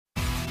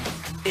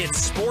It's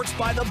Sports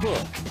by the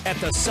Book at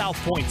the South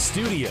Point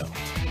Studio.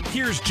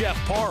 Here's Jeff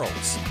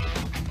Parles.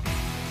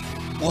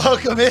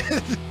 Welcome in.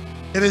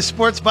 It is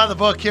Sports by the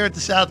Book here at the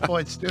South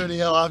Point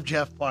Studio. I'm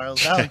Jeff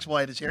Parles. Alex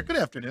White is here. Good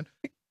afternoon.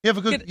 You have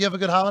a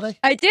good holiday?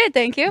 I did,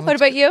 thank you. What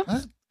about you?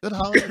 Good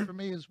holoday for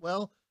me as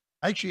well.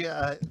 Actually,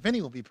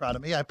 Vinny will be proud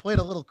of me. I played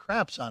a little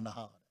craps on the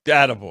holiday.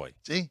 Attaboy.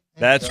 See?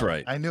 That's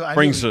right. I knew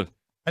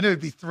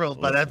he'd be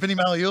thrilled by that. Vinny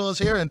Magliulo is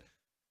here, and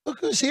look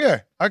who's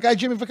here. Our guy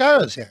Jimmy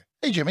Vaccaro is here.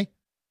 Hey, Jimmy.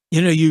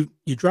 You know, you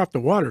dropped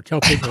the water.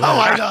 Tell people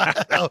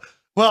that. I know.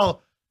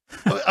 Well,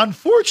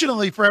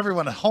 unfortunately for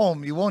everyone at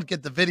home, you won't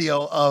get the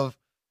video of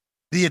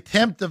the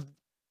attempt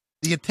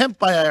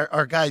by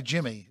our guy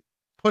Jimmy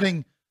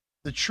putting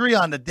the tree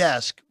on the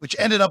desk, which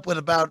ended up with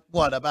about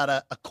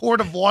a quart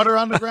of water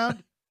on the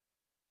ground,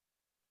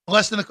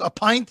 less than a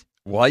pint.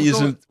 Why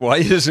isn't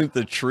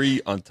the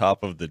tree on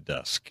top of the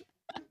desk?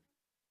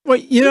 Well,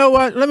 you know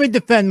what? Let me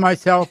defend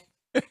myself.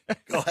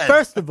 Go ahead.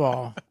 First of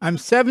all, I'm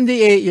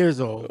 78 years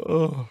old.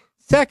 Oh.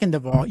 Second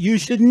of all, you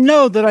should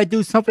know that I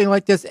do something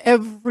like this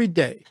every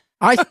day.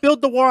 I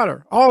spilled the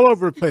water all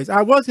over the place.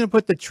 I was going to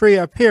put the tree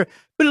up here,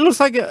 but it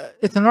looks like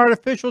it's an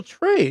artificial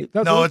tree.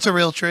 No, it's a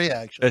real tree,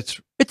 actually.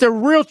 It's a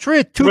real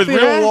tree. 2 with feet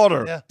real high.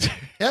 water.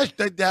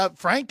 Yeah.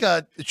 Frank,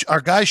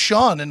 our guy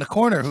Sean in the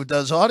corner who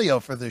does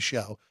audio for this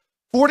show,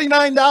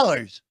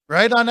 $49,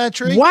 right, on that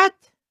tree? What?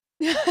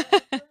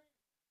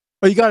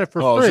 Oh, you got it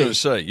for I was free. going to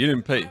say, you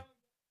didn't pay.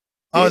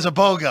 Oh, it's a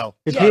BOGO.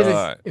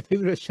 If he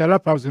would have shut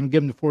up, I was going to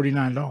give him the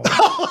 $49.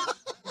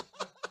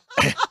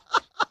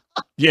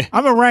 Yeah.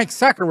 I'm a rank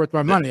sucker with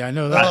my money. I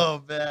know that.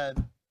 Oh,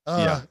 man.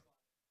 Yeah.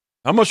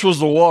 How much was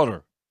the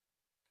water?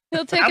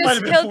 He'll take a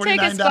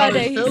spot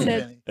day, he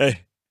said.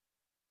 Hey.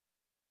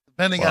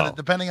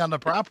 Depending on the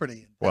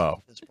property. Wow.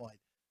 At this point.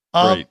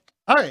 Great.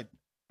 All right.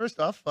 First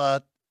off,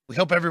 we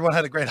hope everyone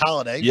had a great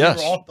holiday. Yes.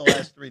 We were off the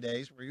last 3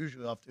 days. We're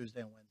usually off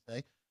Tuesday and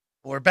Wednesday.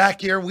 We're back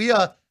here. We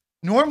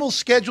normal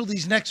schedule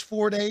these next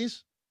 4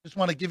 days. Just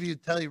want to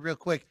tell you real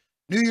quick.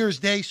 New Year's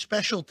Day,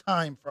 special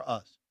time for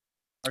us.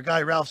 Our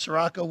guy Ralph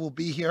Sirocco will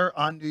be here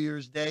on New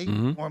Year's Day.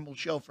 Mm-hmm. Normal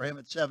show for him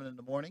at 7 in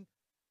the morning.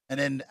 And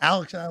then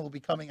Alex and I will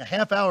be coming a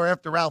half hour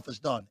after Ralph is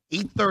done,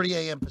 8:30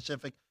 a.m.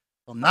 Pacific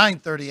till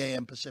 9:30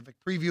 a.m. Pacific,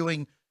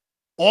 previewing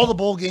all the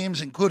bowl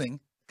games, including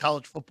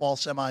college football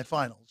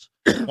semifinals,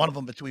 one of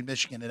them between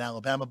Michigan and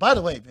Alabama. By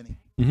the way, Vinny,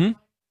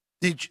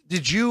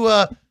 did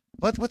you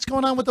what's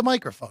going on with the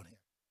microphone here?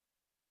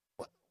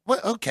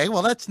 What? Okay,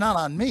 well that's not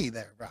on me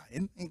there,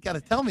 Ryan. You got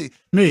to tell me.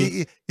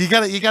 Me. You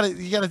got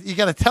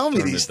to tell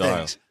me these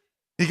things.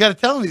 You got to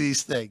tell me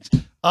these things.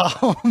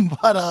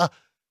 But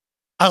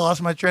I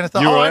lost my train of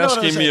thought. You were I know what I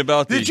asking was me saying.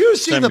 about the Did you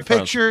see the semifinals.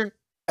 picture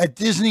at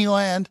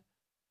Disneyland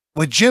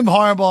with Jim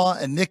Harbaugh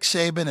and Nick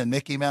Saban and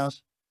Mickey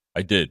Mouse?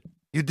 I did.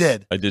 You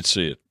did. I did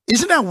see it.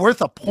 Isn't that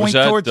worth a point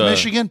that, towards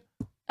Michigan?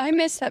 I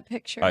missed that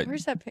picture.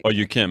 Where's that picture? Oh,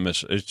 you can't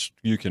miss it.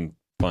 You can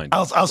find it.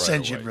 I'll right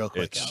send you away. it real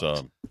quick. It's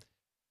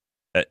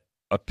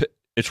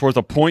it's worth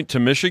a point to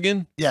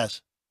Michigan.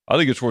 Yes. I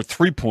think it's worth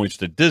 3 points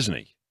to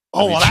Disney.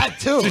 Oh, well, that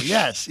too.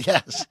 Yes.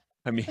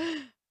 I mean,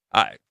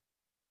 I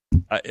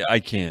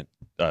can't.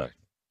 Let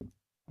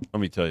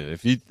me tell you,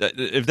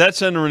 if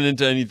that's entering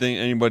into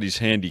anybody's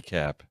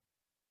handicap,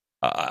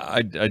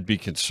 I'd be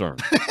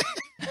concerned.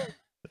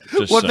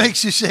 What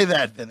makes you say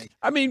that, Vinny?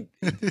 I mean,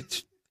 you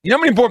know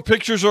how many more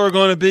pictures are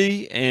going to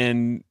be,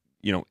 and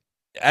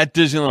at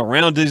Disneyland,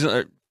 around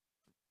Disneyland.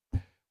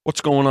 What's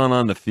going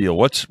on the field?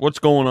 What's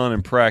going on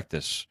in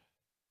practice?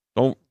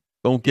 Don't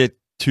get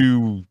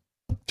too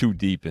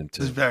deep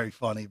into. It's very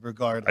funny,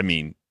 regardless.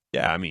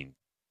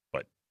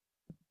 But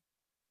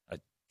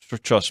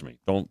trust me,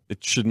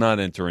 it should not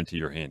enter into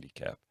your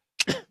handicap.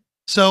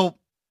 So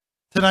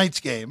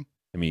tonight's game.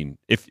 I mean,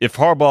 if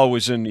Harbaugh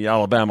was in the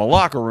Alabama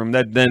locker room,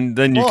 then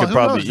you could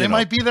probably. They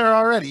might be there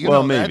already.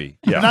 Maybe.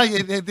 That.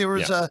 Yeah. There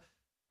was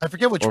I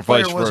forget which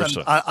player was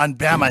on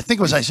Bama. I think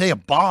it was Isaiah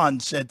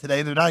Bond said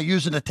today they're not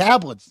using the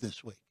tablets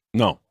this week.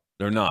 No,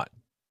 they're not,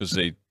 because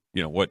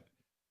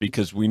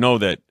because we know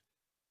that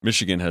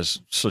Michigan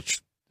has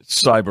such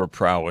cyber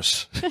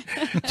prowess.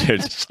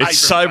 it's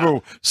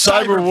cyber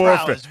warfare.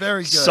 Prowess,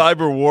 very good.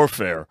 Cyber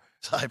warfare.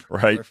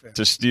 Right, warfare.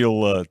 to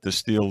steal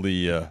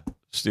the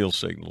steal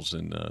signals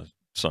and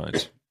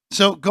signs.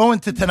 So going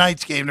to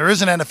tonight's game, there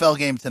is an NFL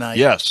game tonight.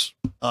 Yes.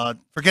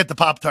 Forget the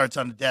Pop-Tarts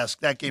on the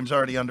desk. That game's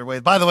already underway.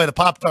 By the way, the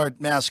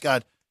Pop-Tart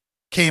mascot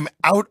came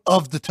out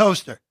of the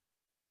toaster.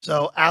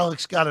 So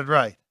Alex got it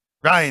right.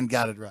 Ryan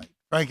got it right.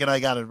 Frank and I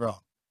got it wrong.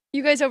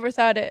 You guys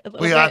overthought it a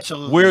little bit.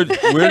 Absolutely.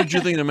 Where did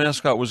you think the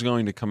mascot was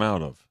going to come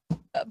out of?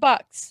 A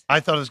box. I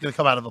thought it was going to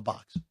come out of a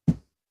box.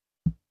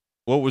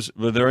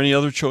 Were there any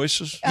other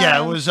choices?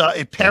 Yeah, it was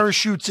it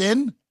parachutes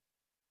in,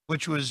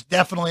 which was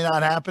definitely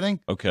not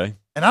happening. Okay.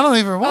 And I don't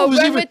even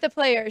with the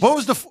players. What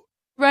was the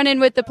run in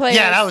with the players?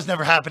 Yeah, that was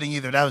never happening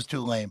either. That was too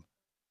lame.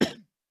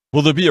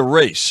 Will there be a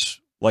race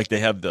like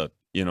they have the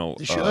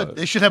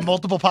They should have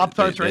multiple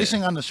Pop-Tarts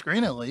racing on the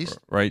screen at least.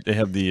 Right? They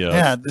have the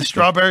the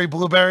strawberry,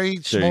 blueberry,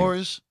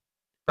 s'mores,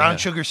 brown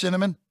sugar,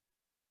 cinnamon.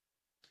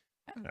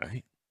 All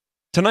right.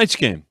 Tonight's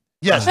game.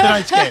 Yes,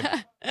 tonight's game.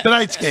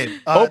 Tonight's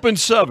game. Open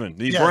 7,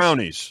 the yes.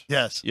 Brownies.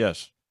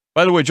 Yes.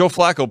 By the way, Joe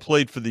Flacco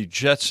played for the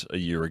Jets a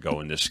year ago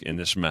in this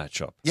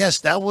matchup. Yes,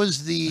 that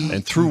was the...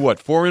 And threw what,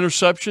 4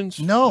 interceptions?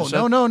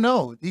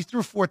 No. He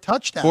threw 4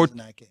 touchdowns in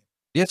that game.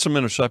 He had some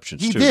interceptions,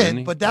 too, didn't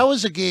he? But that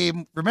was a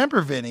game,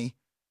 remember, Vinny,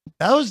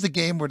 that was the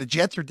game where the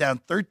Jets were down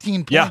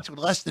 13 points with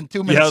less than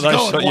 2 minutes to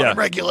go and won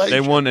regulation.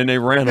 They won, and they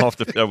ran off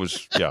that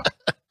was,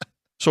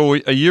 So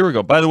a year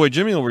ago, by the way,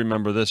 Jimmy will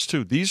remember this,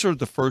 too. These are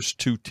the first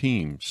 2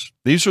 teams.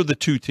 These are the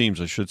 2 teams,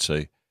 I should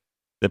say,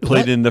 that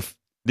played in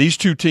these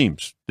 2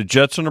 teams, the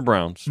Jets and the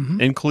Browns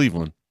in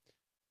Cleveland,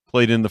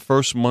 played in the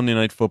first Monday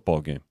Night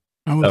Football game.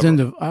 I was in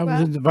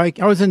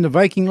the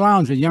Viking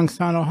Lounge in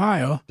Youngstown,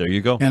 Ohio. There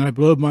you go. And I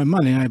blew my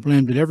money, and I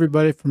blamed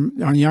everybody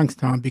on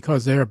Youngstown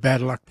because they're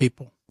bad luck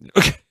people.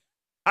 Okay.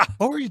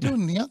 What were you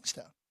doing in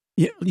Youngstown?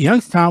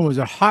 Youngstown was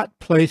a hot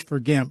place for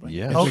gambling.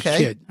 Yeah. As a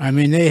kid. I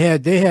mean, they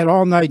had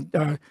all night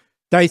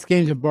dice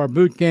games and bar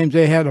boot games.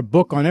 They had a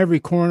book on every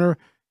corner,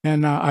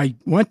 and I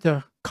went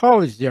to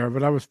college there,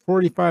 but I was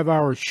 45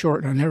 hours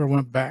short, and I never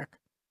went back.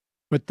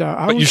 But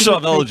you still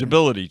have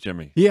eligibility,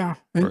 Jimmy. Yeah,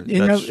 and,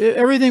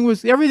 everything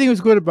was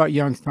good about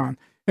Youngstown.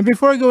 And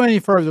before I go any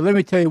further, let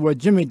me tell you what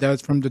Jimmy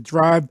does from the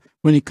drive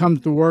when he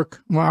comes to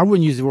work. Well, I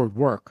wouldn't use the word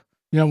work.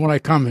 When I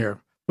come here,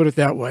 put it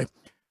that way.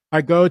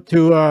 I go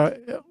to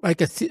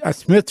like a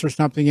Smith's or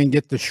something and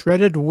get the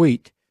shredded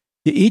wheat.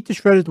 You eat the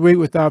shredded wheat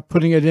without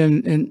putting it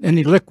in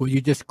any liquid.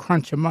 You just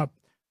crunch them up.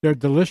 They're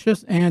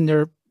delicious, and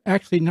they're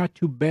actually not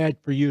too bad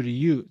for you to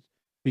use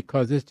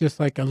because it's just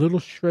like a little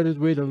shredded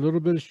wheat, a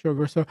little bit of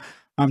sugar. So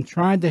I'm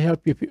trying to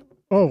help you.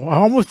 Oh, I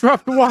almost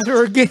dropped the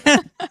water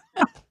again.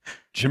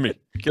 Jimmy,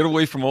 get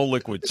away from all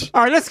liquids.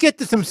 All right, let's get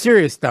to some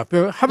serious stuff.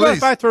 How about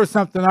if I throw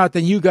something out,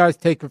 then you guys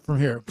take it from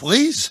here?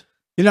 Please.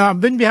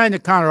 I've been behind the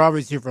counter,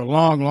 obviously, for a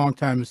long, long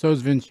time, and so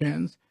has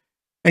Vincenz.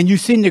 And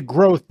you've seen the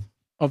growth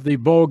of the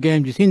bowl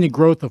games. You've seen the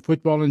growth of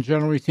football in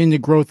general. You've seen the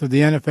growth of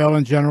the NFL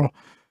in general.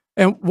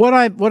 And what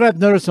I've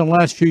noticed in the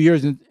last few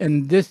years,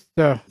 and this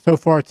so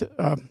far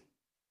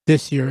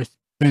this year, has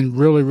been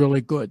really,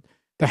 really good.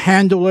 The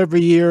handle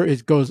every year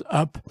goes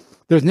up.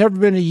 There's never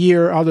been a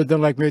year other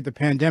than like maybe the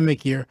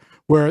pandemic year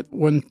where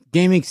when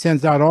gaming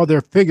sends out all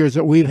their figures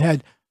that we've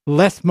had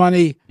less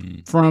money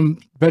from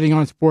betting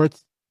on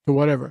sports to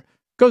whatever.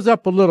 It goes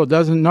up a little,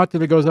 not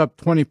that it goes up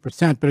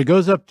 20%, but it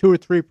goes up 2 or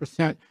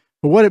 3%.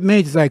 But what it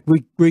means is like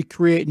we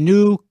create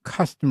new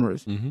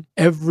customers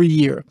every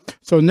year.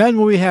 So then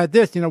when we had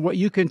this, what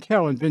you can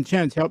tell, and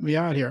Vincenz helped me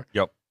out here.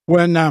 Yep.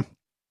 When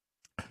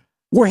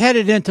we're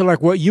headed into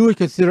like what you would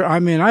consider, I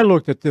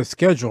looked at this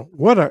schedule.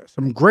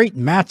 Some great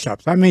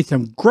matchups.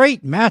 Some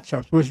great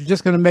matchups, which are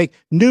just going to make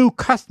new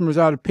customers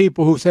out of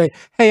people who say,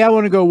 hey, I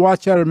want to go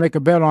watch that or make a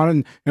bet on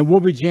it, and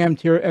we'll be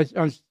jammed here, as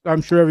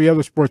I'm sure every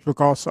other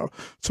sportsbook also.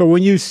 So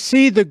when you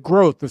see the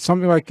growth of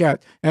something like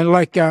that, and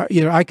like,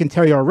 I can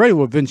tell you already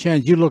with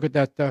Vincenz, you look at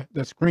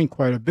the screen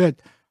quite a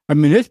bit.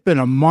 It's been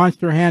a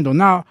monster handle.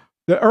 Now,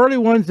 the early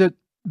ones that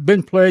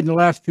been played in the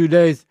last few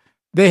days,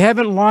 they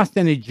haven't lost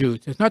any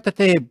juice. It's not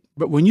that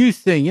but when you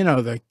see,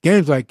 the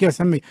games like this,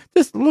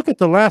 just look at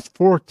the last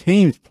 4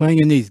 teams playing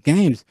in these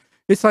games.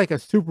 It's like a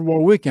Super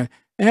Bowl weekend.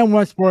 And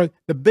once more,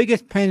 the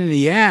biggest pain in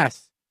the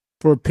ass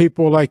for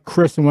people like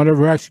Chris and whatever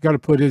who actually got to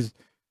put his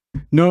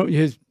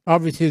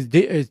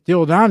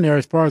deal down there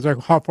as far as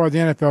like how far the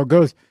NFL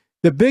goes.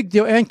 The big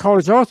deal, and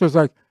college also, is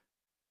like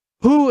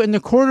who in the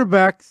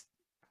quarterbacks,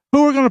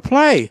 who are going to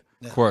play?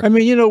 Correct.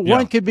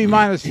 One could be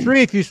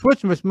 -3. If you switch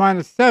them, it's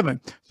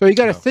 -7. So you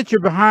got to sit your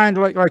behind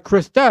like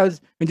Chris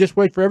does and just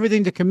wait for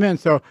everything to come in.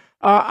 So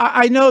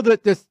I know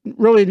that there's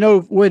really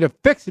no way to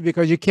fix it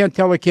because you can't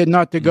tell a kid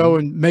not to go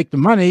and make the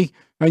money,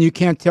 and you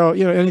can't tell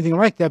anything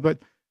like that. But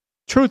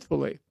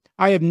truthfully,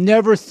 I have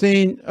never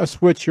seen a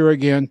switch here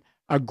again,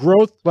 a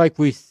growth like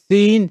we've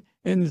seen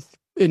in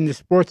the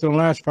sports in the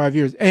last 5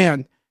 years,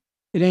 and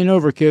it ain't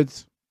over,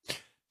 kids.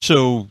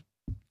 So,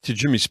 to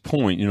Jimmy's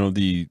point,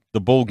 the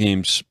bowl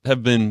games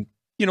have been,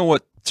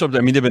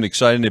 they've been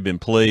exciting. They've been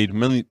played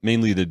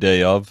mainly the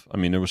day of.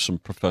 There was some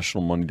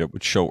professional money that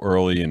would show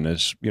early, and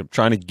as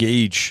trying to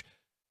gauge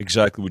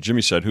exactly what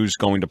Jimmy said, who's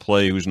going to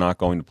play, who's not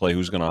going to play,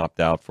 who's going to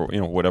opt out for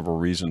whatever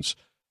reasons.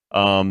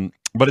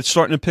 But it's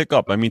starting to pick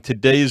up.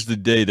 Today is the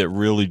day that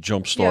really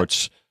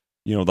jumpstarts,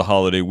 the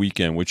holiday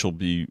weekend, which will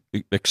be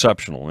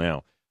exceptional.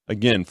 Now,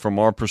 again, from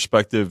our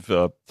perspective,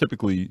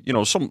 typically,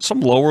 some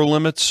lower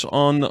limits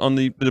on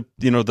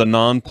the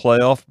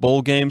non-playoff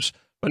bowl games.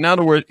 But now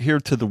that we're here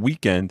to the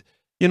weekend,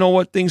 you know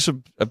what? Things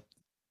have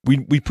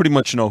we pretty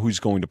much know who's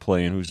going to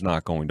play and who's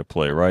not going to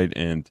play, right?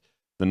 And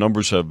the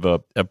numbers have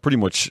pretty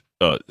much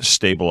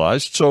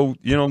stabilized. So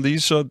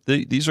these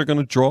are going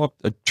to draw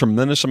a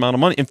tremendous amount of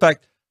money. In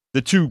fact,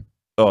 the 2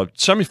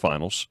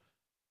 semifinals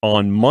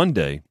on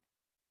Monday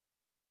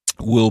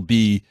will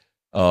be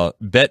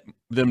bet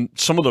them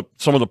some of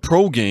the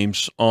pro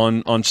games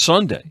on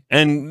Sunday,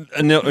 and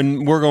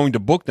we're going to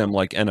book them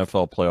like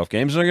NFL playoff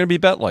games, and they're going to be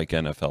bet like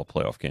NFL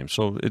playoff games.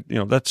 So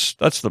that's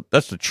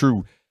the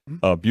true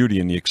beauty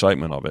and the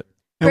excitement of it.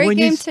 Great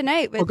game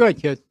tonight with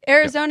good, kid.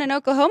 Arizona and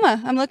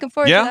Oklahoma. I'm looking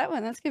forward to that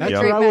one. That's going to be a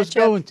great matchup. That's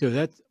what I was going to.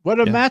 That's what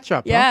a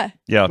matchup. Yeah. Huh?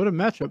 Yeah. What a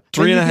matchup.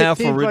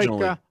 3.5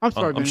 originally. I'm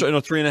sorry, I'm sorry. No,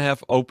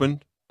 3.5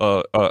 opened.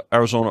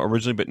 Arizona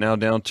originally, but now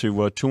down to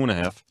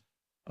 2.5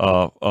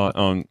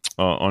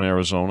 on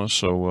Arizona.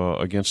 So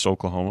against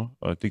Oklahoma,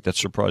 I think that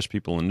surprised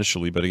people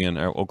initially. But again,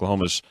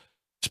 Oklahoma's,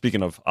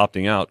 speaking of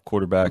opting out,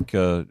 quarterback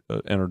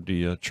entered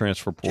the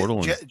transfer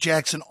portal.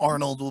 Jackson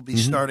Arnold will be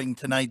starting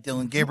tonight.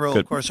 Dylan Gabriel,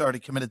 of course, already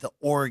committed to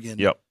Oregon.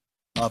 Yep.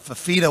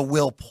 Fafita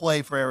will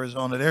play for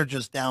Arizona. They're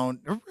just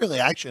down. They're really,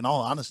 actually, in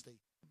all honesty,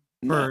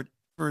 for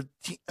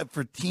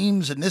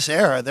teams in this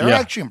era, they're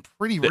actually in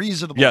pretty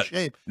reasonable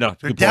shape. No,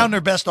 they're down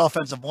their best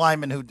offensive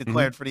lineman who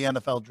declared for the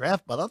NFL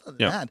draft. But other than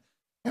that,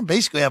 they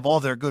basically have all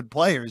their good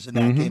players in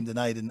that game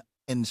tonight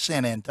in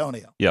San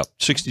Antonio. Yeah,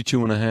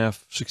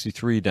 62.5,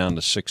 63 down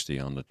to 60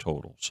 on the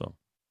total. So,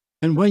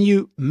 and when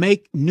you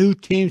make new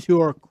teams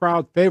who are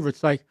crowd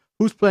favorites, like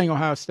who's playing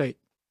Ohio State?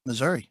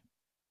 Missouri,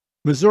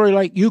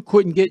 like you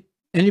couldn't get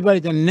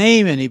anybody to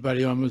name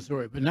anybody on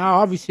Missouri, but now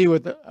obviously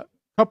with a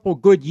couple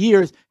good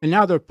years, and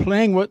now they're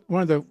playing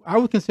I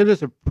would consider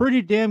this a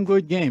pretty damn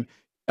good game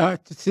to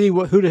see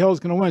who the hell is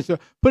going to win. So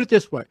put it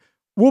this way.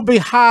 We'll be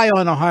high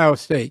on Ohio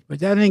State, but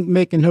that ain't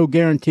making no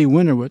guarantee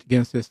winner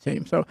against this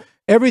team. So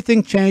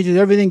everything changes.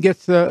 Everything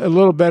gets a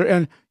little better.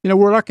 And,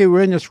 we're lucky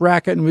we're in this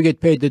racket and we get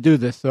paid to do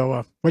this.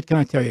 So what can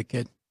I tell you,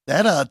 kid?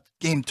 That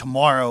game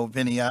tomorrow,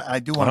 Vinny, I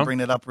do want to bring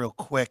it up real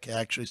quick,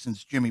 actually,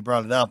 since Jimmy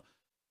brought it up,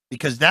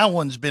 because that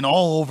one's been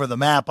all over the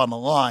map on the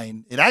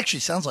line. It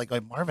actually sounds like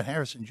Marvin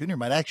Harrison Jr.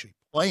 might actually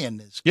play in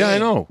this game. Yeah, I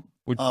know.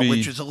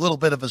 Which is a little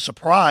bit of a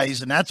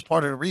surprise, and that's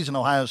part of the reason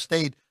Ohio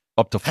State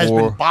up to 4. Has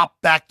been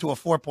bopped back to a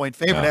 4-point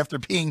favorite after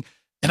being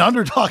an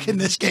underdog in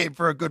this game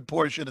for a good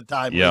portion of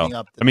time leading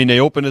up to they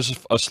opened as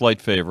a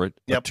slight favorite,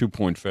 a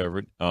 2-point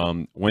favorite,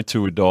 went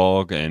to a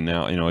dog, and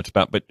now, it's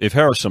about, but if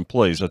Harrison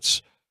plays,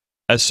 that's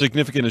as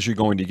significant as you're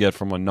going to get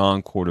from a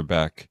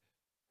non-quarterback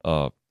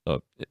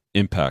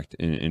impact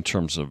in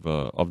terms of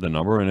the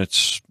number, and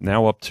it's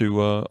now up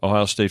to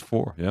Ohio State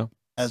 4,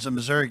 As a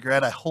Missouri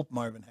grad, I hope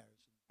Marvin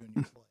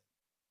Harrison Jr. plays.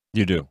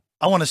 You do.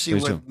 I want to see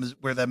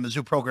where that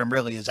Mizzou program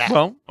really is at.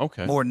 Well,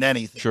 okay. More than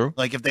anything. Sure.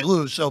 Like, if they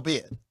lose, so be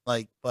it.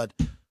 But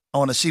I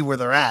want to see where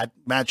they're at,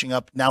 matching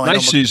up. Now,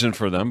 nice season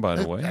for them, by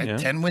the way.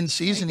 10-win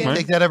season. You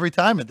take that every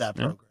time at that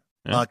program.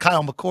 Yeah.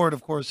 Kyle McCord,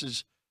 of course,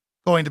 is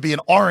going to be an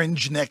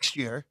Orange next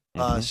year.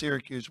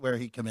 Syracuse, where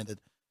he committed.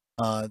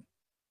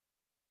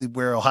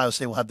 Where Ohio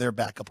State will have their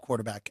backup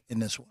quarterback in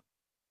this one.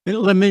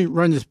 Let me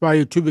run this by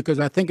you, too, because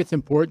I think it's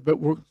important, but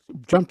we'll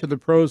jump to the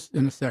pros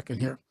in a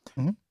second here.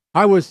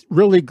 I was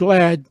really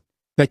glad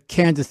that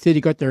Kansas City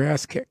got their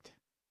ass kicked,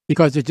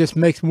 because it just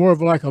makes more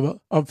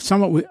of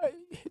somewhat.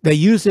 They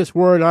use this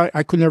word,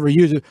 I could never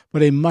use it,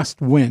 but a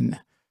must win.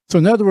 So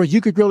in other words,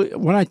 you could really,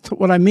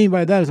 what I mean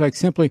by that is like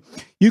simply,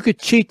 you could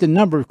cheat the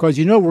number because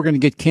we're going to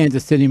get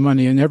Kansas City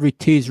money in every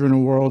teaser in the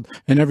world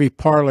and every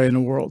parlay in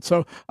the world.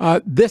 So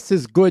this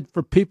is good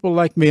for people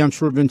like me. I'm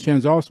sure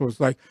Vincenzo also is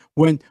like,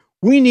 when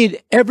we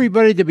need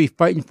everybody to be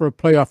fighting for a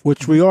playoff,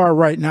 which we are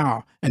right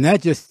now, and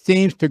that just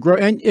seems to grow.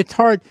 And it's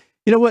hard.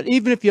 You know what?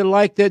 Even if you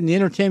liked it and the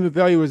entertainment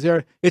value was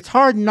there, it's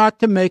hard not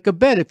to make a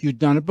bet if you've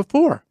done it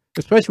before,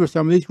 especially with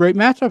some of these great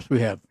matchups we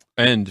have.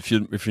 And if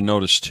you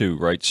notice too,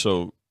 right?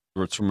 So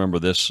let's remember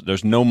this: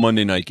 there's no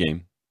Monday night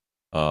game.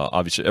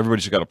 Obviously,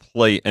 everybody's got to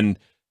play, and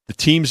the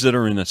teams that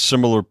are in a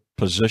similar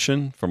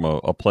position from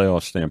a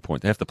playoff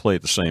standpoint, they have to play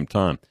at the same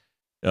time.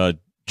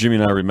 Jimmy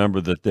and I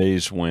remember the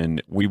days when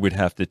we would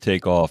have to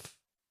take off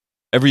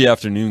every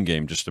afternoon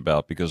game just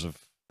about because of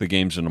the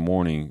games in the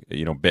morning,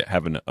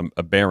 having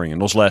a bearing in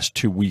those last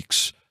 2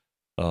 weeks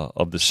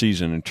of the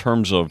season in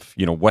terms of,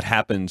 what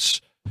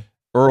happens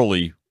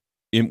early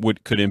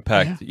could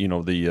impact,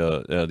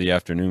 the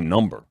afternoon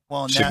number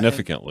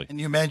significantly.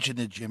 And you mentioned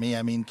it, Jimmy.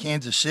 I mean,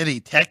 Kansas City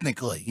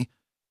technically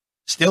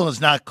still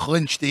has not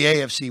clinched the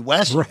AFC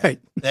West. Right.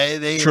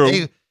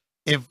 True.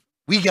 If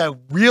we got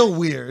real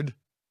weird,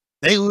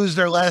 they lose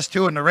their last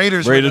two and the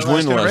Raiders win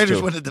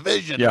the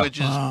division,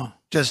 which is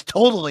just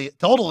total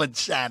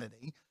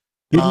insanity.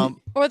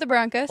 Or the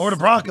Broncos. Well,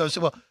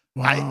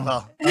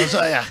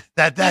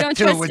 that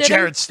too with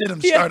Jarrett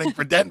Stidham starting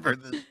for Denver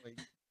this week.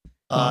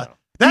 That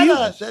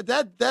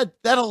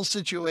whole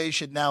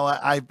situation now,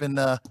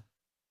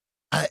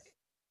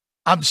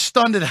 I'm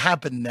stunned it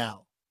happened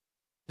now.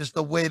 Just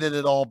the way that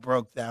it all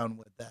broke down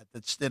with that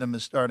Stidham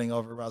is starting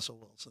over Russell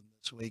Wilson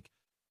this week.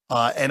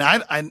 And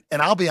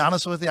I'll be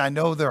honest with you, I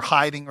know they're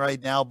hiding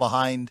right now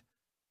behind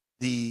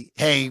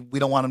hey, we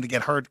don't want him to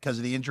get hurt because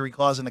of the injury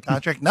clause in the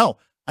contract. No,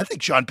 I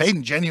think Sean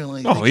Payton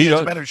genuinely thinks he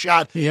has a better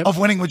shot of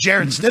winning with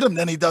Jarrett Stidham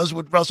than he does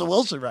with Russell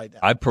Wilson right now.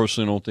 I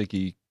personally don't think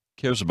he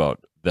cares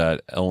about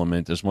that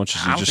element as much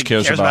as he just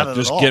cares about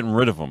just getting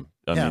rid of him.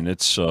 I mean,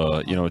 it's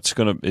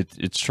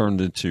it's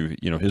turned into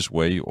his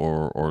way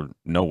or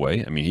no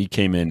way. I mean, he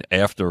came in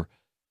after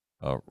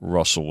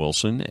Russell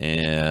Wilson,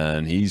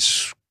 and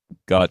he's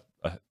got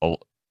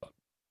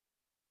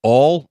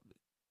all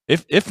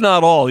if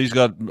not all, he's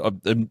got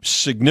a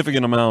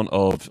significant amount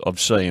of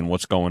say in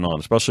what's going on,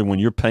 especially when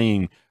you're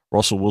paying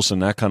Russell Wilson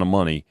that kind of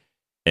money,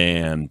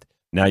 and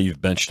now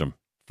you've benched him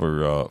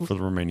for the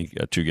remaining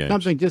 2 games.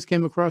 Something just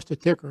came across the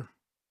ticker.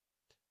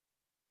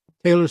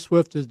 Taylor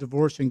Swift is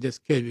divorcing this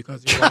kid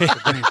because he lost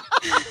the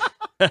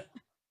game.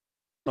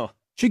 Oh.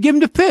 She give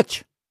him the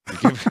pitch.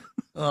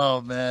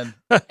 Oh, man.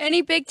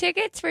 Any big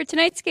tickets for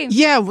tonight's game?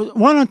 Yeah,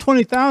 1 on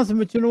 20,000,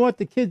 but you know what?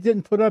 The kids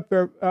didn't put up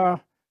a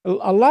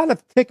lot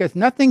of tickets,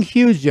 nothing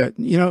huge yet,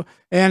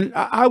 and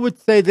I would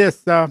say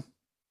this,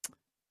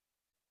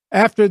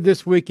 after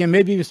this weekend,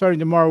 maybe even starting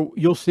tomorrow,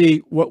 you'll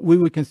see what we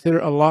would consider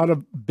a lot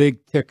of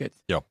big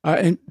tickets. Yep.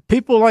 And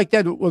people like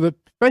that, well,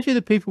 especially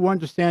the people who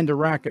understand the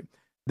racket,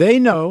 they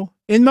know,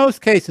 in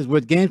most cases,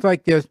 with games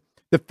like this,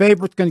 the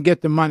favorite's going to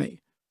get the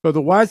money. So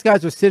the wise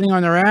guys are sitting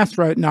on their ass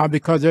right now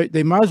because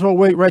they might as well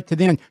wait right to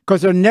the end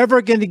because they're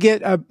never going to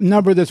get a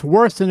number that's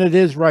worse than it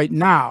is right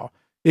now.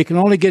 It can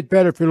only get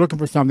better if you're looking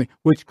for something,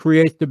 which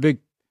creates the big.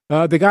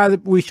 The guy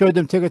that we showed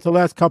them tickets the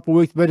last couple of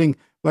weeks, betting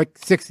like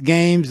 6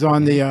 games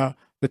on the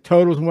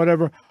totals and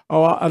whatever.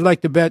 Oh, I'd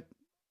like to bet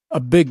a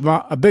big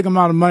amount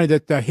of money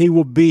that he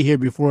will be here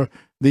before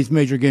these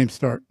major games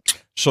start.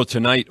 So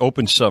tonight,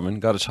 opened 7,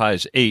 got as high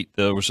as 8.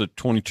 There was a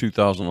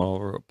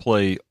 $22,000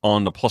 play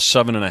on the plus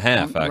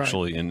 7.5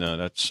 actually, and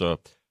that's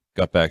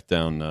got back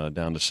down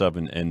to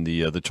 7, and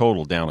the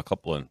total down a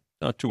couple of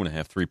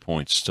 2.5, 3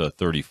 points to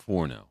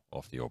 34 now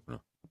off the opener.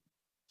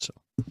 So,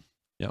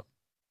 yeah.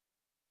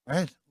 All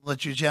right,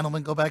 let you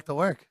gentlemen go back to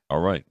work. All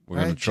right, we're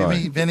going to try.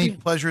 Jimmy, Vinny,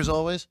 pleasure as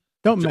always.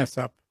 Don't mess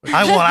up.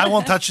 I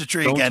won't touch the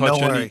tree again.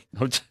 Don't worry.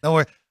 Don't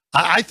worry.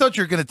 I thought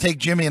you were going to take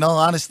Jimmy. In all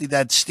honesty,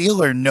 that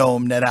Steeler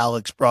gnome that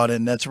Alex brought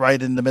in, that's right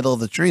in the middle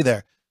of the tree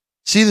there.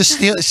 See the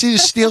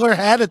Steeler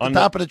hat at the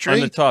top of the tree?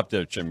 On the top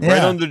there, Jimmy.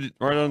 Yeah.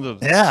 Right under.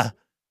 Yeah.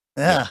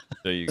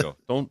 There you go.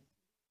 Don't.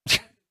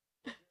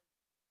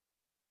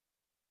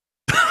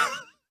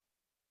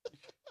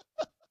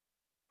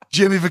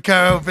 Jimmy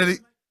Vaccaro, Vinny.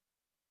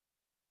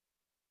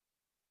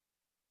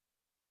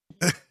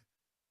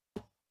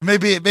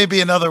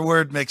 Maybe another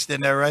word mixed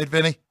in there, right,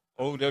 Vinny?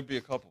 Oh, there'd be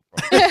a couple.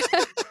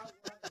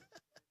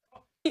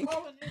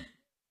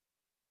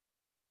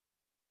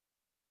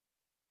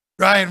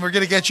 Ryan, we're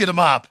going to get you the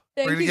mop.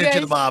 Thank We're going to you, get you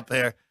guys. the mop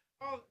there.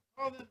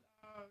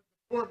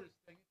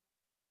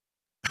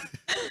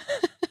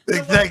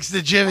 Big thanks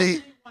to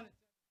Jimmy.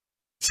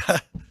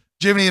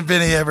 Jimmy and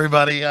Vinny,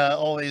 everybody.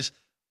 Always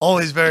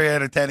very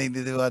entertaining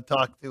to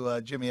talk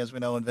to Jimmy, as we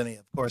know, and Vinny,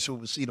 of course, who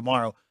we'll see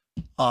tomorrow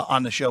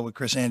on the show with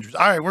Chris Andrews.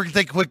 All right, we're going to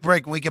take a quick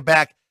break. When we get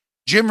back,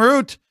 Jim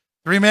Root,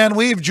 3-Man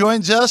Weave,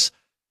 joins us.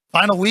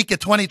 Final week of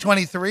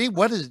 2023.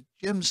 What is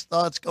Jim's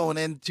thoughts going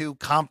into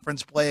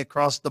conference play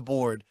across the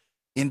board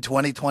in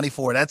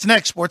 2024? That's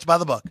next. Sports by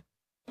the Book.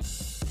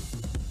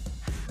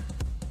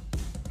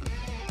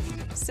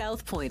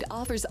 South Point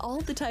offers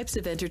all the types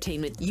of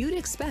entertainment you'd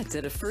expect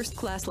at a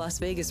first-class Las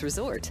Vegas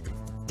resort.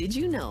 Did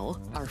you know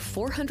our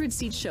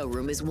 400-seat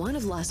showroom is one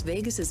of Las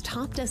Vegas's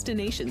top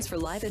destinations for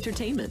live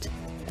entertainment?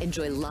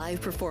 Enjoy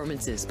live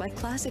performances by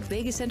classic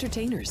Vegas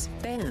entertainers,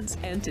 bands,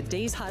 and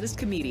today's hottest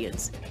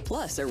comedians,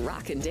 plus a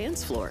rock and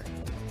dance floor.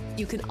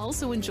 You can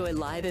also enjoy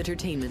live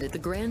entertainment at the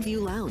Grand View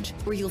Lounge,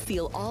 where you'll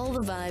feel all the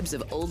vibes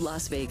of old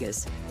Las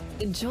Vegas.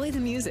 Enjoy the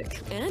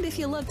music, and if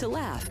you love to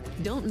laugh,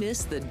 don't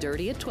miss The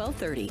Dirty at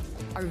 12:30,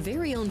 our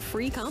very own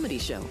free comedy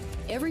show,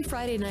 every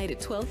Friday night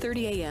at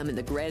 12:30 a.m. in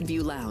the Grand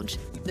View Lounge.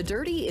 The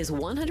Dirty is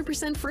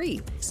 100%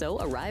 free, so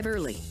arrive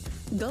early.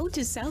 Go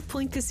to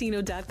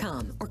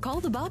southpointcasino.com or call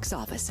the box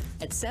office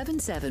at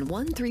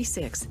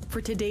 77136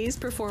 for today's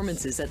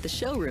performances at the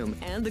showroom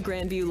and the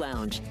Grand View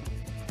Lounge.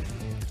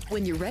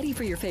 When you're ready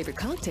for your favorite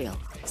cocktail,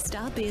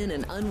 stop in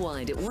and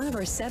unwind at one of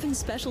our 7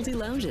 specialty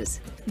lounges.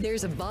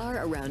 There's a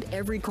bar around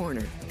every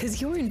corner, because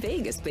you're in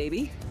Vegas,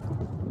 baby.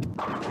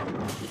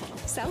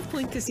 South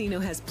Point Casino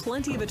has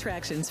plenty of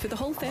attractions for the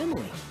whole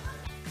family.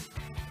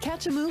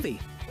 Catch a movie.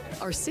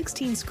 Our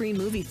 16-screen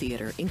movie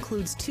theater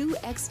includes 2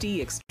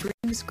 XD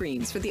Extreme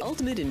screens for the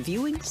ultimate in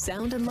viewing,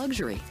 sound, and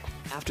luxury.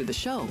 After the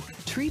show,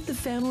 treat the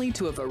family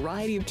to a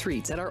variety of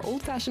treats at our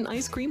old-fashioned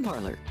ice cream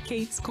parlor,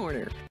 Kate's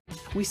Corner.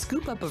 We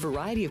scoop up a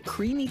variety of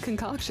creamy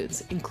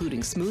concoctions,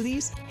 including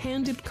smoothies,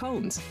 hand-dipped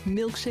cones,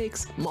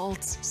 milkshakes,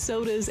 malts,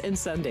 sodas, and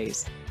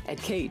sundaes. At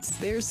Kate's,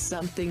 there's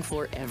something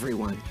for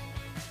everyone.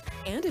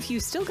 And if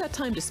you've still got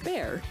time to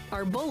spare,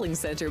 our bowling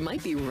center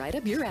might be right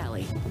up your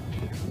alley.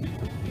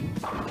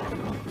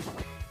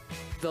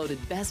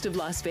 Voted Best of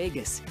Las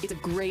Vegas, it's a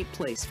great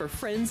place for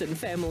friends and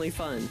family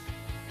fun.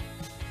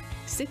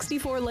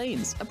 64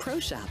 lanes, a pro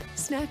shop,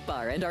 snack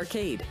bar, and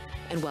arcade.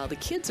 And while the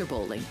kids are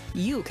bowling,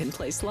 you can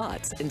play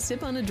slots and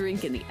sip on a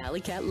drink in the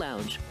Alley Cat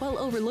Lounge while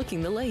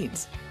overlooking the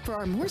lanes. For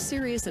our more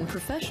serious and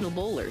professional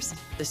bowlers,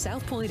 the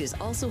South Point is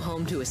also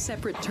home to a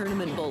separate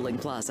tournament bowling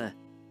plaza.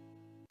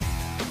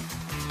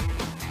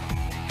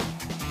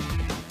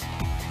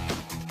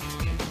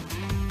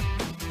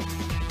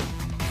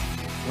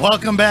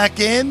 Welcome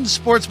back in.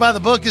 Sports by the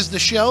Book is the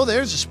show.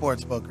 There's a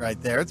sports book right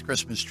there. The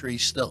Christmas tree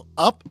still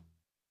up.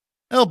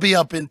 It'll be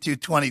up into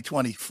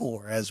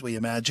 2024, as we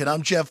imagine.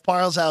 I'm Jeff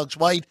Parles. Alex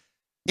White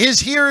is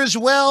here as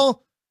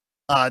well.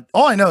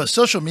 All I know is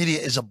social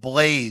media is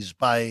ablaze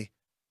by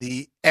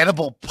the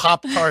edible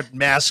Pop-Tart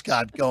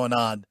mascot going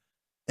on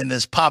in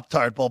this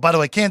Pop-Tart Bowl. By the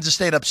way, Kansas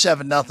State up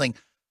 7-0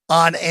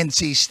 on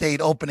NC State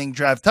opening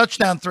drive.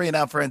 Touchdown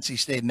 3-and-out for NC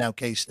State, and now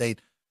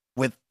K-State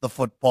with the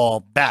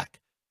football back.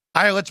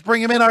 All right, let's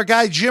bring him in. Our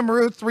guy, Jim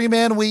Root,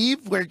 three-man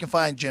weave, where you can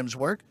find Jim's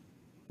work.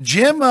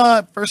 Jim,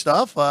 first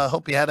off,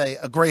 hope you had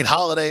a great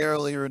holiday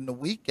earlier in the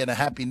week and a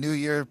Happy New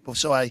Year.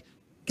 So I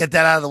get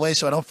that out of the way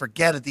so I don't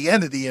forget at the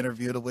end of the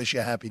interview to wish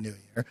you a Happy New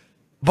Year.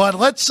 But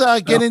let's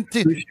get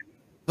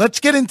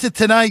into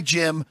tonight,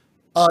 Jim.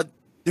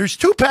 There's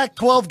 2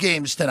 Pac-12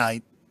 games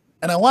tonight,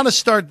 and I want to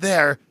start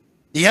there.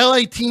 The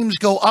LA teams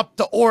go up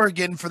to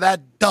Oregon for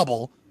that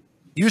double.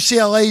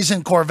 UCLA's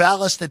in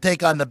Corvallis to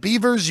take on the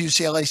Beavers.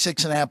 UCLA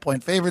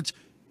 6.5-point favorites.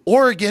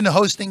 Oregon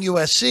hosting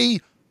USC.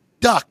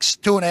 Ducks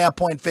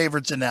 2.5-point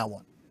favorites in that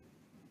one.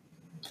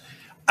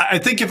 I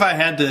think if I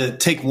had to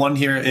take one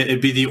here,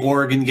 it'd be the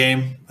Oregon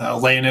game,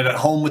 laying it at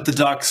home with the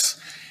Ducks.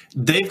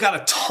 They've got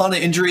a ton of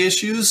injury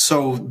issues,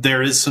 so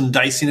there is some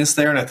diciness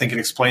there, and I think it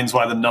explains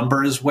why the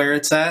number is where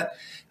it's at.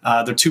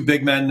 Their 2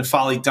 big men,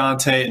 Nafali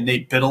Dante and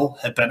Nate Biddle,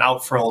 have been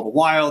out for a little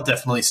while,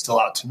 definitely still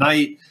out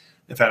tonight.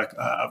 They've had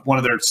one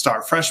of their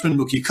star freshmen,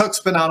 Mookie Cook's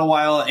been out a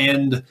while,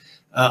 and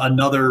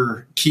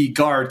another key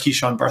guard,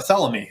 Keyshawn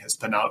Bartholomew, has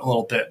been out a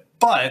little bit.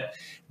 But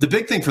the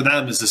big thing for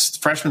them is this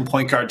freshman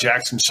point guard,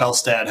 Jackson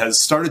Shellstad, has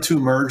started to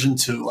emerge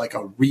into like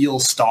a real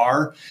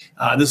star.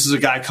 This is a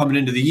guy coming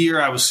into the year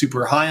I was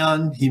super high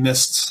on. He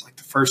missed like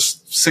the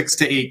first 6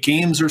 to 8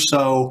 games or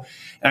so.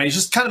 And he's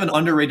just kind of an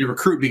underrated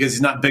recruit because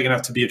he's not big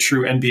enough to be a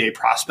true NBA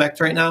prospect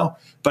right now.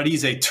 But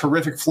he's a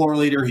terrific floor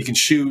leader. He can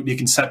shoot. He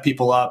can set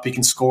people up. He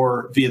can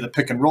score via the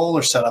pick and roll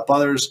or set up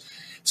others.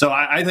 So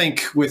I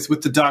think with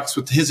the Ducks,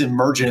 with his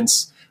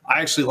emergence, I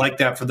actually like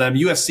that for them.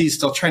 USC is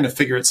still trying to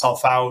figure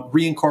itself out,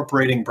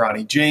 reincorporating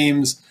Bronny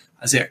James.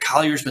 Isaiah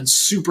Collier's been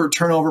super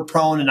turnover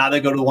prone, and now they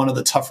go to one of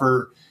the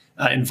tougher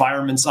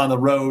environments on the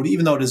road,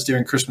 even though it is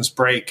during Christmas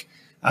break.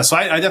 So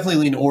I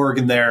definitely lean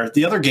Oregon there.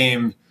 The other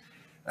game,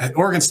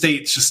 Oregon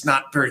State's just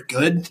not very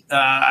good.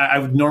 I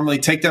would normally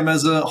take them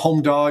as a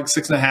home dog,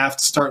 6.5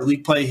 to start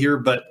league play here.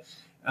 But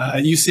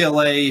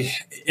UCLA,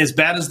 as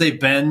bad as they've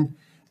been,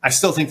 I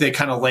still think they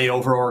kind of lay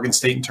over Oregon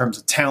State in terms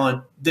of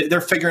talent.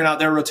 They're figuring out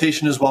their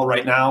rotation as well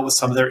right now with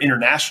some of their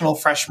international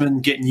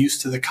freshmen getting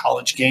used to the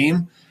college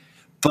game.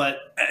 But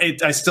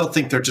I still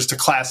think they're just a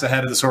class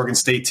ahead of this Oregon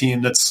State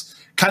team that's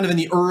kind of in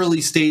the early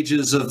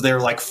stages of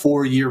their like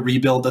 4-year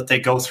rebuild that they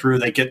go through.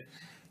 They get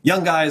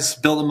young guys,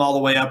 build them all the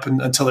way up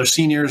until they're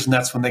seniors, and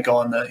that's when they go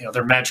on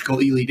their magical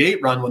Elite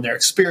Eight run when they're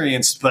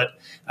experienced. But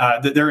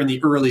they're in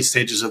the early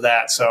stages of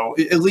that. So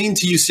it leaned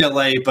to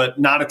UCLA, but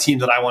not a team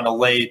that I want to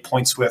lay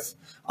points with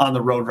on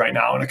the road right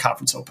now in a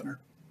conference opener.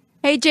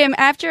 Hey, Jim,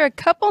 after a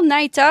couple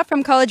nights off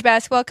from college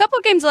basketball, a couple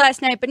games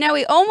last night, but now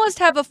we almost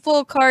have a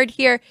full card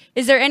here.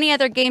 Is there any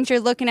other games you're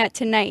looking at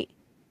tonight?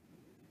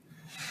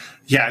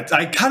 Yeah,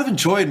 I kind of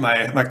enjoyed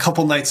my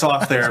couple nights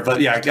off there.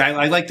 But, yeah,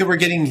 I like that we're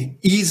getting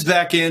eased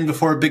back in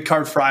before a big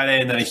card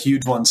Friday and then a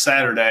huge one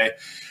Saturday.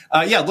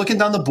 Looking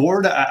down the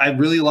board, I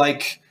really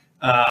like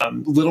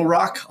Little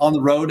Rock on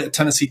the road at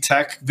Tennessee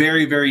Tech.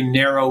 Very, very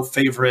narrow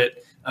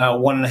favorite,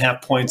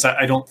 1.5 points.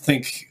 I don't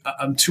think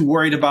I'm too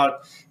worried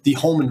about the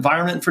home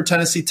environment for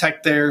Tennessee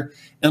Tech there.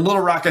 And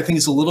Little Rock, I think,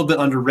 is a little bit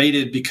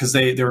underrated because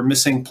they were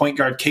missing point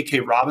guard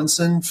KK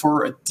Robinson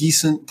for a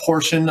decent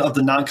portion of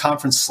the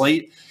non-conference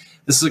slate.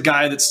 This is a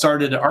guy that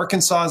started at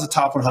Arkansas as a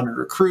top 100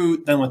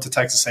 recruit, then went to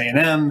Texas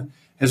A&M,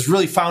 has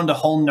really found a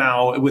home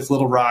now with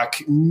Little Rock.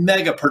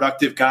 Mega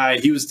productive guy.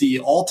 He was the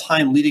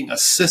all-time leading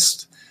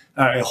assist.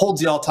 Holds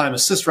the all-time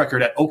assist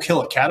record at Oak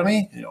Hill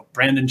Academy.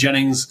 Brandon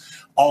Jennings,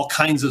 all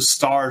kinds of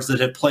stars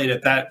that have played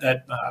at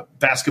that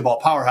basketball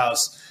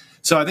powerhouse.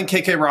 So I think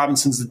KK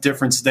Robinson's the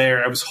difference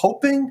there. I was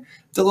hoping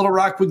that Little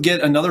Rock would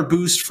get another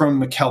boost from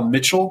Mikal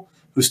Mitchell,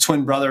 whose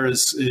twin brother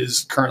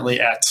is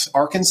currently at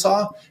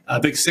Arkansas.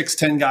 A big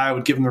 6'10" guy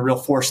would give him a real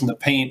force in the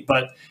paint,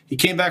 but he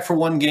came back for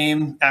one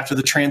game after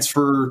the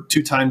transfer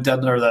two-time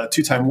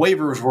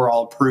waivers were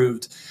all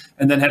approved,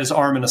 and then had his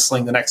arm in a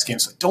sling the next game.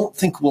 So I don't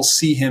think we'll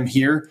see him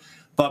here.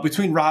 But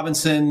between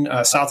Robinson,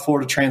 South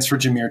Florida transfer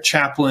Jameer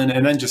Chaplin,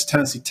 and then just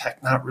Tennessee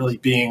Tech not really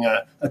being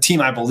a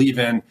team I believe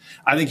in,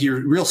 I think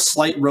your real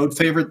slight road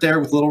favorite there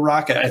with Little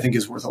Rock, I think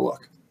is worth a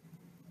look.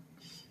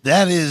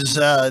 That is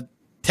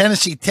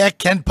Tennessee Tech,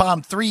 Ken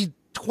Palm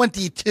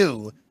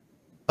 322,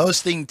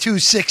 hosting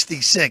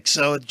 266.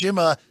 So Jim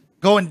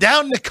going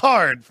down the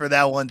card for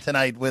that one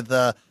tonight with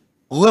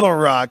Little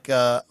Rock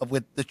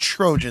with the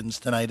Trojans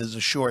tonight as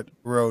a short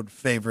road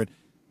favorite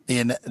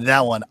in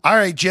that one. All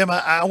right, Jim,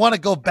 I want to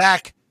go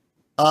back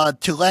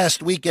to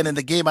last weekend in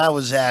the game I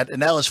was at,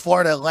 and that was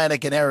Florida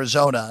Atlantic and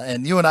Arizona.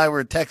 And you and I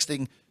were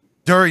texting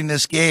during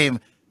this game.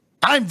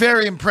 I'm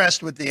very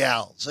impressed with the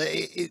Owls.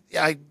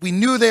 We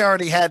knew they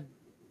already had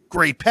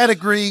great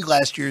pedigree,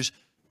 last year's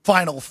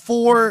Final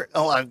Four,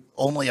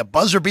 only a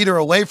buzzer beater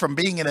away from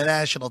being in a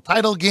national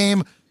title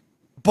game.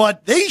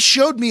 But they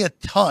showed me a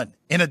ton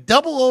in a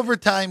double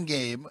overtime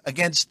game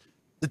against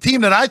the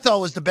team that I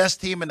thought was the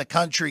best team in the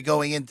country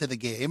going into the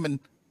game, and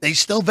they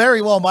still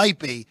very well might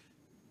be.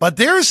 But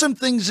there are some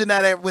things in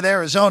that with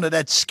Arizona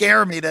that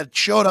scare me that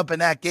showed up in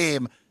that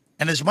game.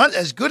 And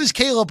as good as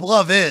Caleb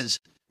Love is,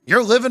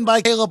 you're living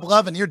by Caleb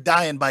Love and you're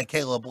dying by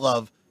Caleb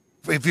Love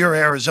if you're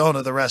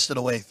Arizona the rest of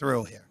the way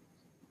through here.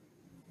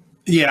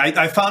 Yeah,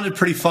 I found it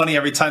pretty funny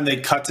every time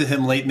they'd cut to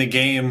him late in the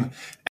game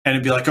and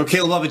it'd be like,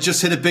 okay, Love, it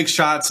just hit a big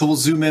shot, so we'll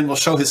zoom in, we'll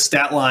show his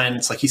stat line.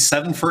 It's like he's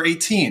 7 for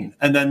 18.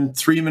 And then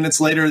 3 minutes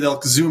later,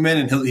 they'll zoom in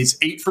and he's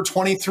 8 for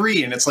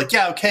 23. And it's like,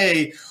 yeah,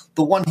 okay,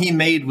 the one he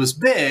made was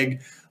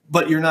big,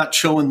 but you're not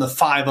showing the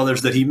 5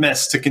 others that he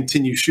missed to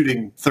continue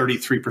shooting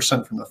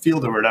 33% from the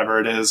field or whatever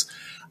it is.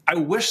 I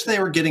wish they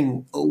were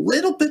getting a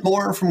little bit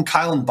more from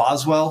Kylan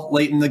Boswell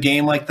late in the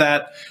game like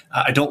that.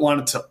 I don't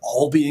want it to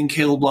all be in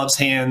Caleb Love's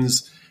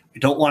hands. I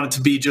don't want it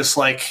to be just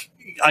like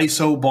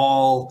ISO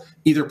ball,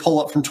 either pull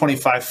up from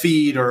 25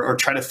 feet or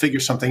try to figure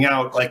something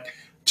out. Like,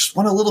 just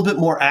want a little bit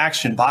more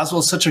action.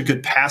 Boswell is such a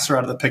good passer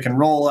out of the pick and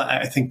roll.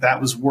 I think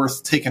that was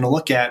worth taking a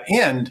look at.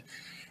 And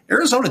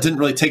Arizona didn't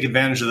really take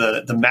advantage of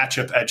the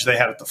matchup edge they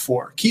had at the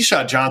 4.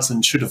 Keyshawn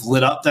Johnson should have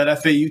lit up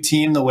that FAU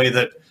team the way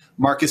that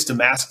Marcus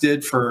Damask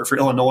did for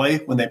Illinois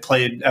when they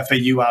played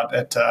FAU out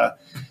at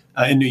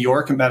in New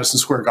York at Madison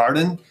Square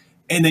Garden.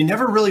 And they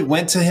never really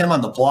went to him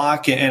on the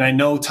block. And I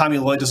know Tommy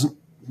Lloyd doesn't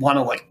want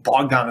to like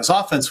bog down his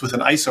offense with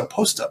an ISO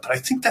post-up, but I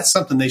think that's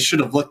something they should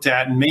have looked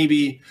at. And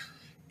maybe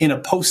in a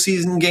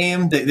postseason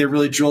game, they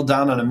really drilled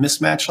down on a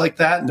mismatch like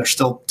that, and they're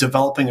still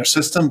developing their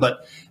system.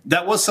 But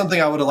that was something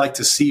I would have liked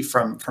to see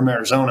from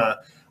Arizona.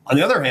 On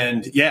the other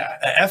hand,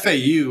 yeah,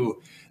 FAU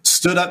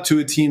stood up to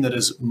a team that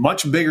is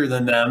much bigger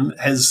than them,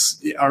 has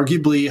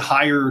arguably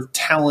higher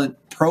talent,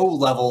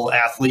 pro-level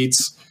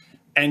athletes,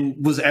 and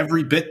was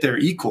every bit their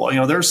equal.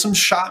 You know, there's some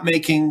shot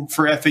making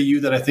for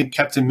FAU that I think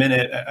kept them in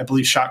it. I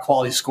believe shot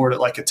quality scored at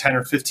like a 10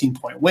 or 15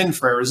 point win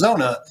for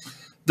Arizona.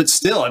 But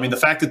still, I mean, the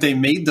fact that they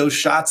made those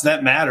shots,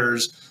 that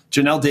matters.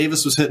 Janelle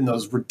Davis was hitting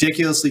those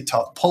ridiculously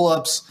tough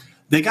pull-ups.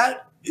 They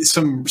got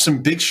some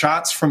big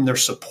shots from their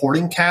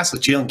supporting cast.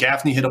 Like Jalen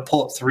Gaffney hit a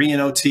pull-up 3 in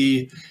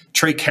OT.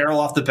 Trey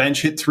Carroll off the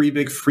bench hit 3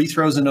 big free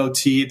throws in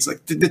OT. It's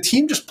like the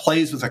team just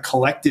plays with a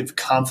collective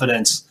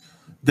confidence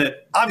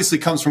that obviously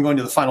comes from going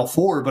to the Final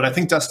Four, but I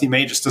think Dusty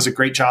May just does a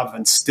great job of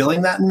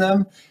instilling that in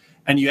them.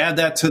 And you add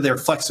that to their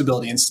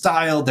flexibility and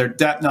style, their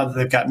depth now that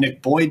they've got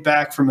Nick Boyd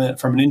back from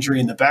an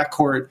injury in the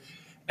backcourt.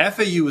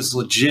 FAU is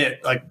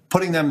legit. Like,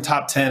 putting them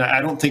top 10,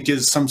 I don't think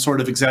is some sort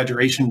of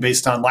exaggeration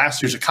based on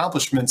last year's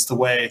accomplishments, the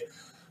way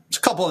there's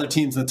a couple other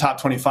teams in the top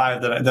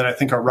 25 that I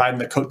think are riding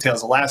the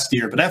coattails of last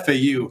year. But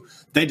FAU,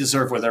 they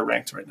deserve where they're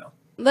ranked right now.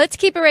 Let's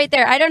keep it right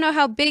there. I don't know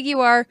how big you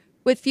are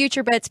with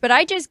future bets, but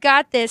I just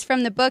got this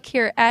from the book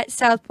here at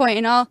South Point,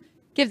 and I'll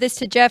give this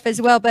to Jeff as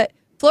well. But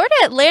Florida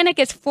Atlantic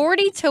is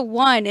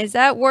 40-1. Is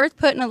that worth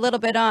putting a little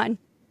bit on?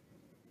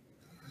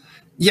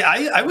 Yeah,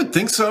 I would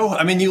think so.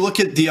 I mean, you look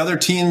at the other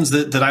teams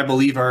that I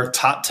believe are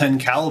top 10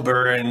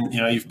 caliber, and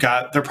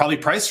they're probably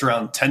priced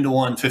around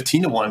 10-1,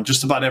 15-1,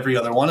 just about every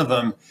other one of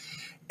them.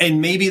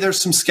 And maybe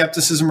there's some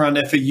skepticism around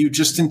FAU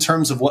just in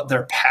terms of what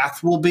their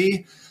path will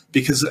be,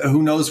 because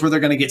who knows where they're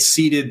going to get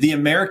seeded. The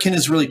American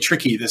is really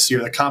tricky this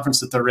year, the conference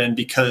that they're in,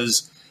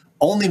 because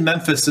only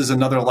Memphis is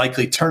another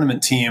likely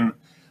tournament team,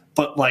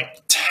 but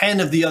like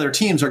 10 of the other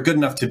teams are good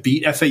enough to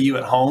beat FAU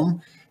at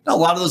home. Now, a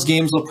lot of those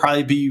games will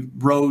probably be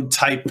road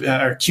type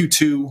or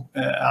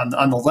Q2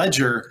 on the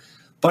ledger.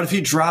 But if you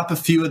drop a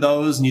few of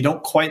those and you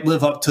don't quite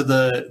live up to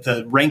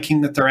the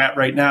ranking that they're at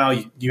right now,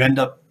 you end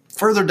up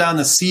further down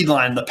the seed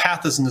line. The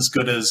path isn't as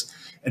good as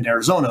in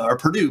Arizona or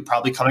Purdue,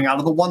 probably coming out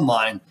of the 1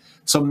 line.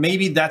 So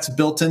maybe that's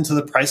built into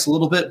the price a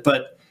little bit.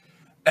 But,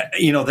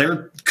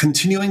 they're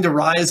continuing to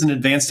rise in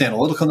advanced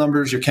analytical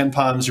numbers, your Ken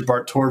Poms, your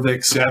Bart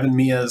Torviks, your Evan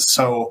Mias.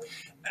 So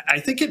I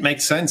think it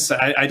makes sense.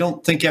 I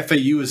don't think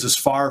FAU is as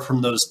far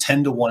from those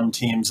 10-1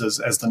 teams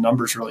as the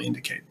numbers really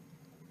indicate.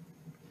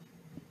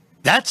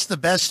 That's the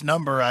best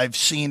number I've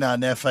seen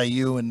on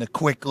FAU in the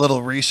quick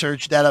little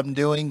research that I'm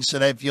doing. So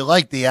that if you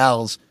like the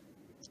Owls,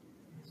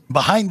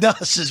 behind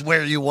us is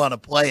where you want to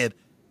play it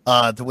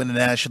to win the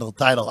national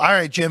title. All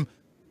right, Jim,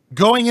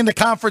 going into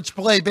conference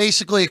play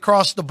basically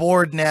across the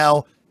board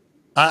now,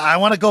 I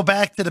want to go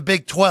back to the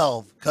Big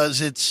 12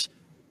 because it's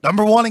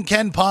number 1 in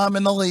Ken Pom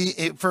in the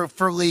league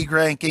for league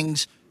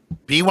rankings.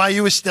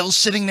 BYU is still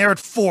sitting there at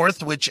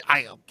 4th, which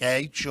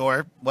okay,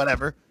 sure,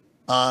 whatever.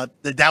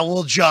 That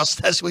will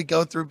adjust as we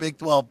go through Big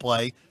 12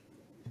 play.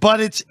 But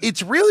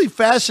it's really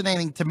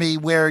fascinating to me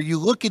where you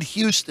look at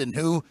Houston,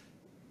 who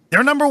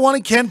they're number 1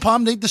 in Ken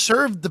Pom. They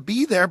deserve to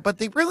be there, but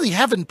they really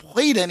haven't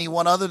played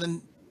anyone other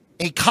than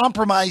a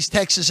compromised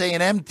Texas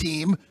A&M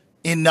team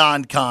in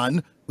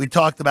non-con. We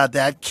talked about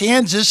that.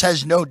 Kansas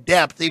has no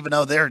depth, even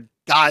though they're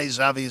guys,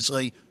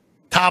 obviously,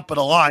 top of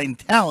the line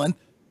talent.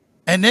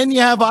 And then you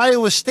have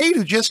Iowa State,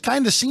 who just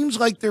kind of seems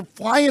like they're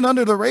flying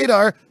under the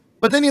radar.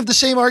 But then you have the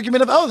same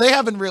argument of, they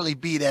haven't really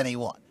beat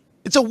anyone.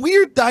 It's a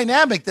weird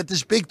dynamic that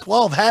this Big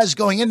 12 has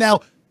going in. Now,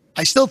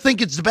 I still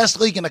think it's the best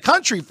league in the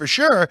country for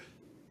sure,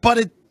 but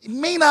it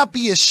may not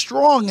be as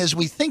strong as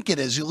we think it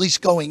is, at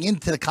least going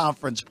into the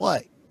conference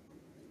play.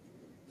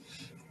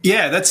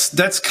 Yeah,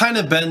 that's kind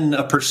of been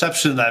a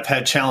perception that I've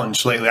had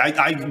challenged lately.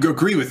 I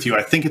agree with you.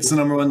 I think it's the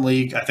number one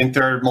league. I think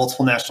there are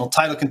multiple national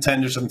title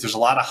contenders. I think there's a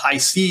lot of high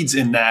seeds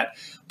in that.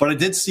 But I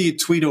did see a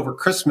tweet over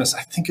Christmas.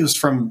 I think it was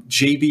from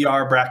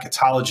JBR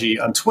Bracketology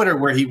on Twitter,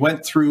 where he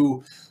went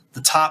through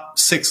the top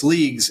 6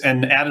 leagues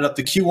and added up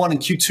the Q1 and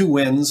Q2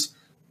 wins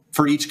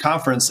for each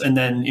conference, and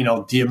then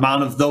the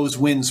amount of those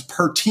wins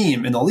per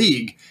team in the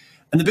league.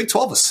 And the Big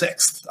 12 was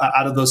 6th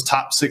out of those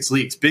top 6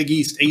 leagues. Big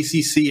East,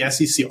 ACC,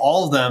 SEC,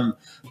 all of them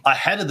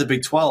ahead of the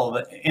Big 12.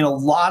 And a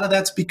lot of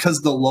that's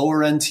because the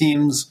lower end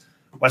teams,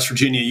 West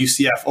Virginia,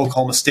 UCF,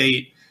 Oklahoma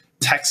State,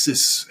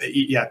 Texas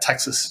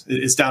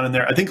is down in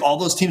there. I think all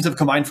those teams have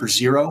combined for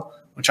 0,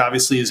 which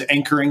obviously is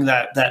anchoring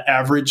that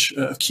average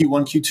of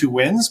Q1, Q2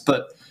 wins.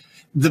 But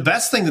the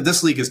best thing that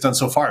this league has done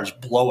so far is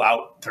blow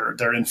out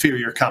their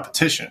inferior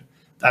competition.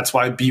 That's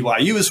why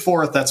BYU is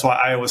 4th. That's why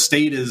Iowa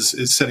State is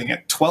sitting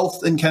at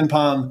 12th in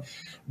KenPom.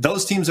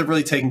 Those teams have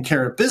really taken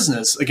care of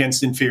business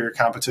against inferior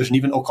competition.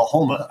 Even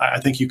Oklahoma, I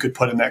think you could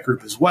put in that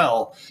group as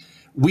well.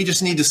 We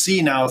just need to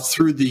see now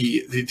through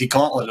the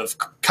gauntlet of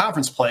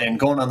conference play and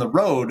going on the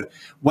road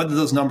whether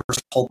those numbers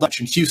hold up.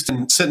 And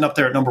Houston sitting up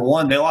there at number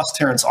 1, they lost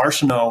Terrence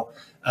Arsenault,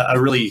 a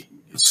really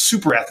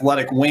super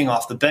athletic wing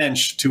off the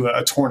bench, to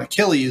a torn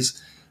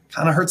Achilles.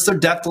 Kind of hurts their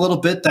depth a little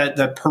bit,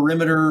 that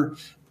perimeter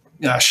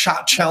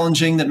shot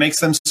challenging that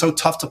makes them so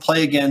tough to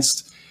play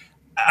against.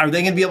 Are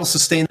they going to be able to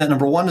sustain that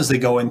number 1 as they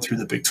go in through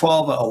the Big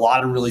 12? A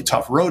lot of really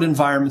tough road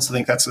environments. I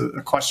think that's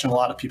a question a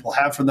lot of people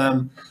have for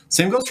them.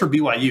 Same goes for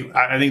BYU.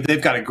 I think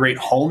they've got a great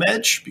home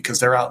edge because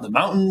they're out in the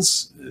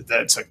mountains.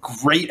 That's a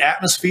great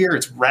atmosphere.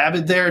 It's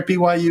rabid there at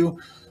BYU,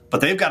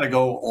 but they've got to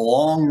go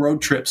long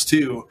road trips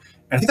too.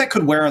 And I think that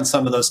could wear on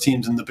some of those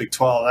teams in the Big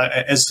 12.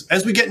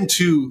 As we get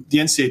into the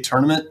NCAA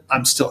tournament,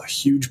 I'm still a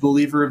huge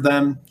believer of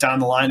them down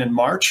the line in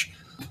March.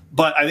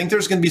 But I think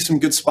there's going to be some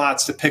good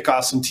spots to pick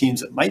off some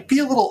teams that might be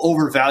a little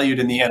overvalued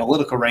in the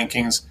analytical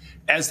rankings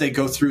as they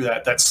go through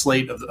that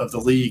slate of the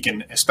league,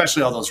 and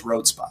especially all those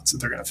road spots that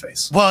they're going to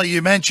face. Well,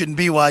 you mentioned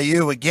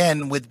BYU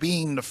again, with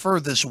being the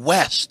furthest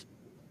west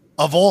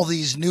of all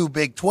these new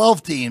Big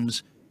 12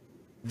 teams.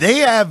 They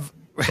have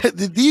 –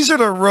 these are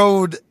the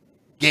road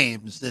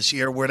games this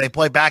year where they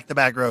play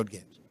back-to-back road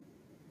games.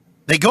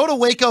 They go to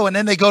Waco and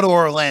then they go to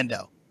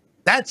Orlando.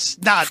 That's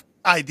not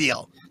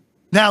ideal.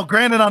 Now,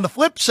 granted, on the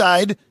flip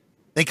side,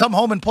 they come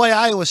home and play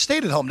Iowa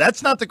State at home.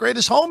 That's not the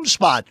greatest home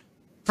spot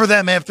for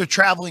them after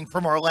traveling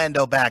from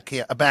Orlando back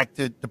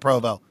to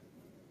Provo.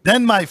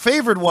 Then my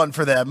favorite one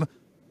for them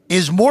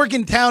is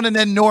Morgantown and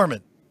then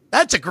Norman.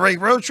 That's a great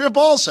road trip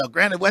also.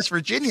 Granted, West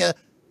Virginia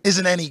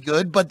isn't any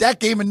good, but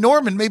that game in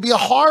Norman may be a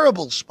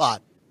horrible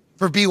spot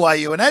for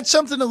BYU. And that's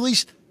something, at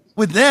least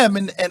with them.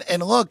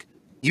 And look,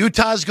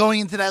 Utah's going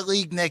into that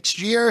league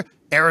next year.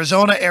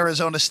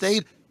 Arizona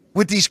State.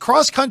 With these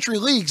cross-country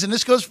leagues, and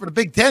this goes for the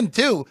Big Ten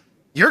too,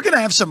 you're going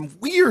to have some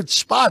weird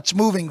spots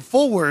moving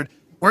forward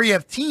where you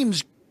have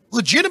teams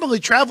legitimately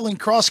traveling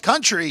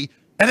cross-country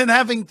and then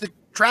having to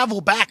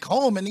travel back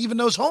home, and even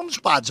those home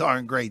spots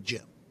aren't great,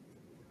 Jim.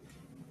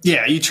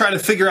 Yeah, you try to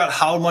figure out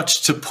how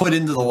much to put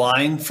into the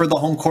line for the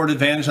home court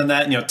advantage on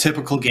that.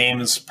 Typical game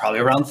is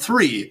probably around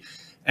 3.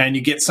 And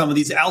you get some of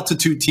these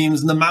altitude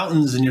teams in the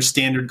mountains, and your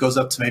standard goes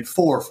up to maybe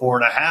 4,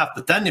 4.5.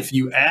 But then if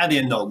you add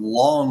in the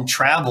long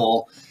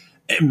travel,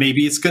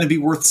 maybe it's going to be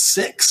worth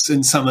 6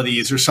 in some of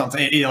these or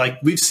something. Like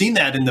we've seen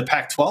that in the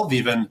Pac-12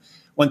 even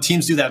when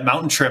teams do that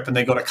mountain trip and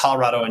they go to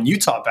Colorado and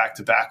Utah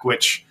back-to-back,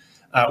 which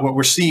what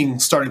we're seeing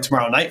starting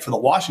tomorrow night for the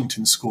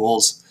Washington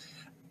schools.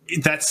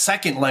 That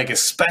second leg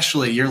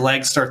especially, your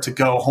legs start to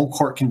go. Home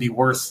court can be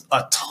worth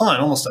a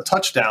ton, almost a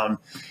touchdown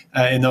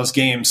in those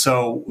games.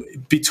 So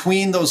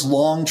between those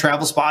long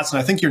travel spots, and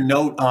I think your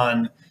note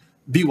on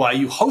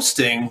BYU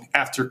hosting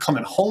after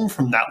coming home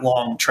from that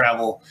long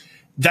travel,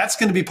 that's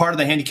going to be part of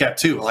the handicap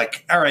too.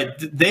 Like, all right,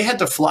 they had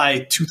to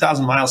fly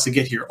 2,000 miles to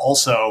get here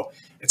also.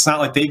 It's not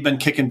like they've been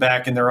kicking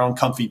back in their own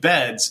comfy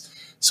beds.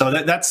 So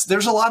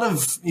there's a lot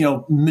of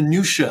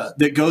minutia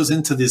that goes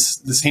into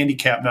this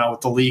handicap now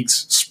with the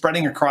leagues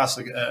spreading across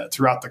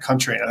throughout the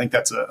country. And I think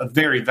that's a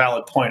very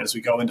valid point as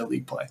we go into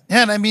league play.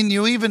 Yeah, and I mean,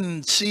 you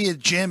even see it,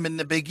 Jim, in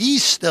the Big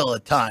East still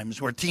at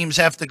times where teams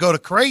have to go to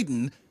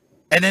Creighton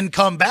and then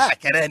come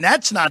back. And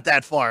that's not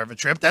that far of a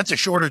trip. That's a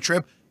shorter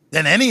trip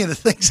than any of the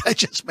things I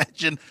just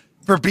mentioned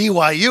for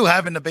BYU,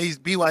 having to base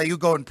BYU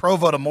going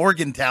Provo to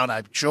Morgantown.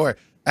 I'm sure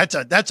that's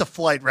a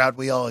flight route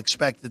we all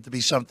expected to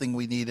be something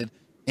we needed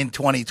in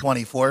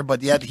 2024,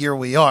 but yet here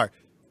we are.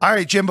 All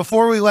right, Jim,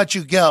 before we let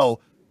you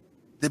go,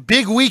 the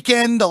big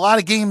weekend, a lot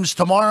of games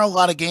tomorrow, a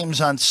lot of games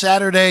on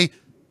Saturday.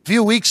 A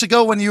few weeks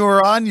ago when you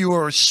were on, you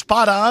were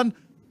spot on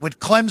with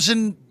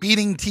Clemson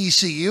beating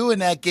TCU in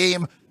that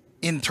game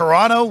in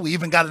Toronto. We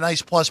even got a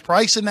nice plus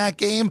price in that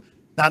game,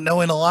 not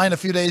knowing the line a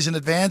few days in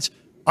advance.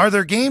 Are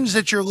there games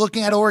that you're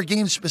looking at, or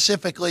games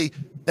specifically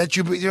that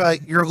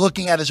you're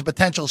looking at as a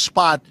potential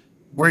spot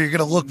where you're going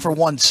to look for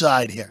one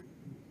side here?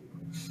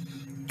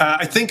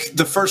 I think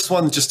the first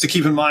one, just to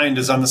keep in mind,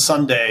 is on the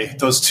Sunday,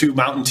 those two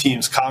mountain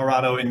teams,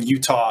 Colorado and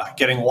Utah,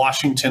 getting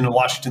Washington and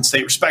Washington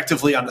State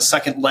respectively on the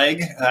second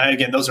leg.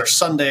 Again, those are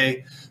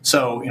Sunday,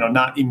 so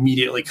not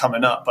immediately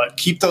coming up, but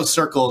keep those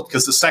circled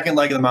because the second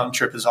leg of the mountain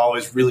trip is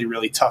always really,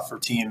 really tough for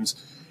teams.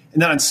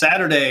 And then on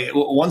Saturday,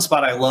 one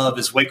spot I love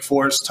is Wake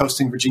Forest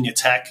hosting Virginia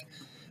Tech.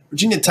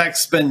 Virginia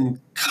Tech's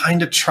been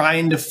kind of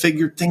trying to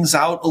figure things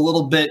out a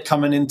little bit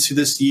coming into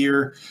this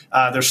year.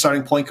 Their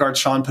starting point guard,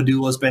 Sean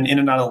Padula, has been in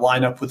and out of the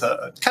lineup with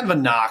a kind of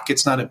a knock.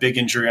 It's not a big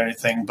injury or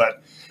anything,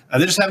 but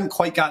they just haven't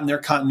quite gotten their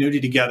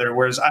continuity together,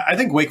 whereas I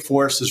think Wake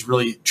Forest is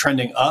really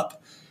trending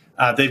up.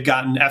 They've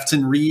gotten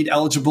Efton Reed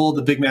eligible,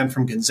 the big man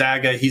from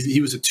Gonzaga. He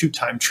was a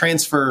two-time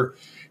transfer.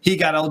 He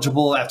got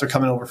eligible after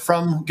coming over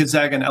from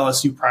Gonzaga and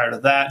LSU prior to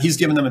that. He's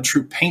given them a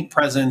true paint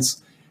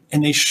presence.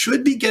 And they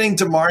should be getting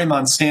Damari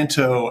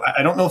Monsanto.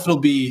 I don't know if it'll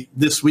be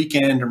this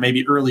weekend or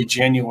maybe early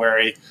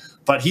January,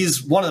 but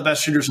he's one of the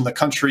best shooters in the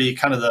country,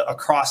 kind of the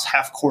across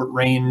half-court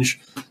range,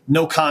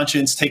 no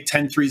conscience, take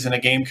 10 threes in a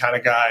game kind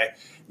of guy.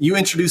 You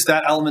introduce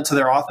that element to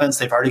their offense.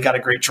 They've already got a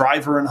great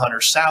driver in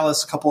Hunter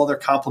Salas, a couple other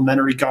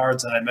complementary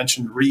guards, and I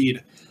mentioned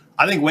Reed.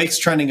 I think Wake's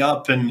trending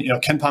up, and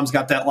Ken Palm's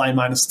got that line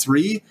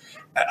 -3.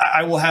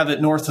 I will have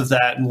it north of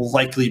that and will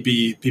likely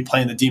be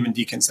playing the Demon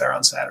Deacons there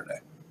on Saturday.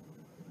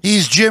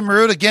 He's Jim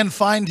Root. Again,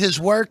 find his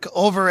work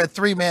over at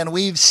Three Man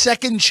Weave.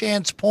 Second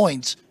Chance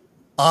Points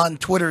on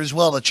Twitter as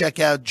well to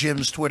check out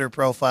Jim's Twitter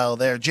profile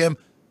there. Jim,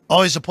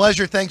 always a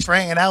pleasure. Thanks for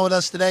hanging out with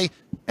us today.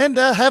 And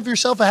have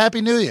yourself a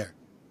Happy New Year.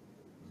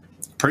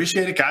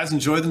 Appreciate it, guys.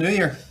 Enjoy the new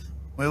year.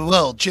 We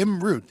will.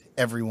 Jim Root,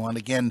 everyone.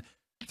 Again,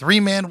 Three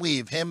Man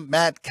Weave. Him,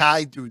 Matt,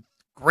 Kai do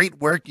great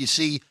work. You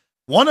see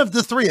one of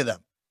the three of them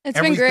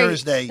every been great.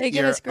 Thursday they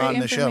give here us great on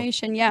the show.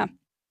 information. Yeah.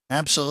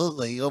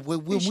 Absolutely.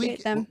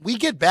 Appreciate We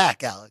get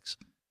back, Alex.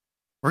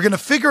 We're going to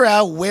figure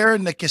out where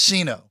in the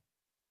casino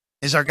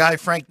is our guy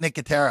Frank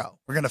Nicotero.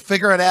 We're going to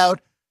figure it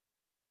out.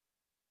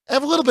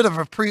 Have a little bit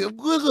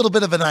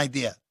of an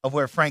idea of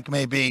where Frank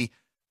may be,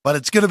 but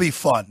it's going to be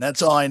fun.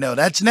 That's all I know.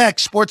 That's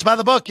next. Sports by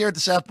the Book here at the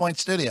South Point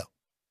Studio.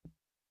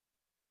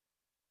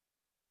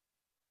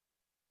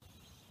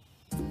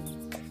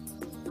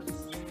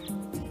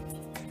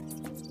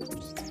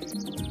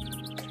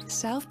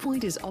 South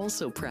Point is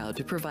also proud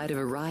to provide a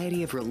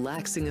variety of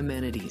relaxing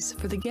amenities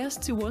for the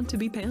guests who want to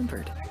be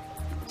pampered.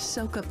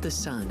 Soak up the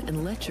sun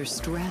and let your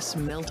stress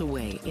melt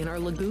away in our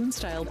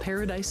lagoon-style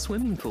paradise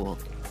swimming pool.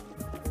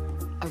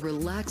 A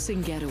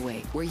relaxing getaway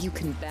where you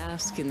can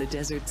bask in the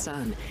desert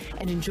sun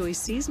and enjoy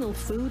seasonal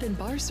food and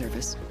bar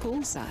service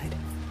poolside.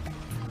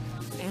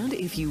 And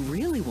if you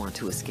really want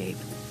to escape,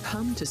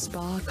 come to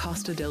Spa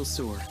Costa del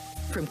Sur.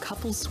 From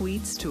couple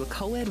suites to a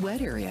co-ed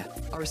wet area,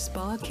 our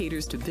spa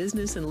caters to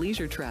business and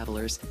leisure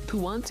travelers who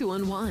want to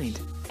unwind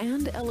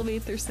and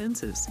elevate their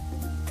senses.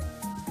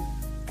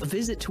 A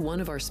visit to one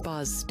of our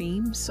spa's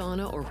steam,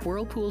 sauna, or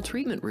whirlpool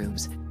treatment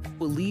rooms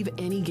will leave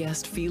any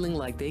guest feeling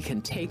like they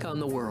can take on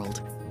the world.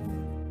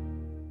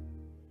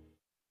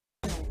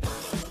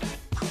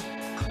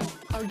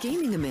 Our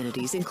gaming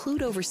amenities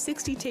include over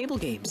 60 table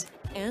games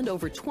and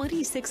over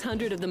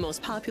 2,600 of the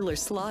most popular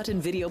slot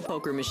and video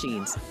poker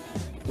machines.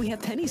 We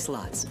have penny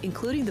slots,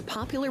 including the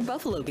popular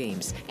Buffalo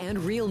games, and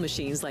real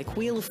machines like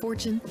Wheel of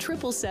Fortune,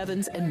 Triple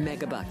Sevens, and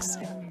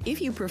Megabucks.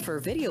 If you prefer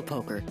video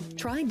poker,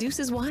 try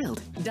Deuces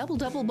Wild, Double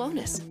Double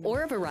Bonus,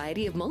 or a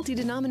variety of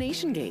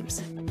multi-denomination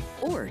games.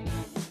 Or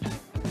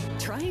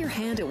try your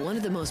hand at one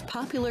of the most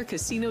popular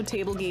casino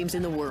table games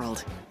in the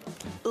world,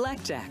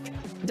 Blackjack.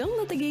 Don't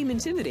let the game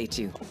intimidate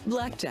you.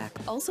 Blackjack,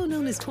 also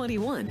known as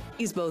 21,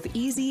 is both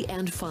easy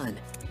and fun.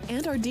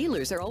 And our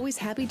dealers are always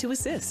happy to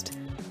assist.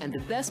 And the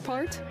best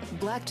part?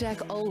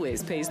 Blackjack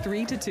always pays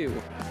 3 to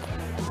 2.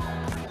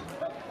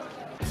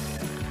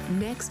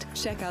 Next,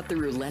 check out the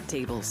roulette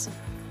tables.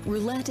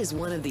 Roulette is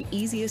one of the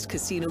easiest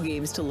casino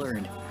games to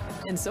learn,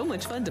 and so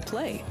much fun to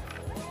play.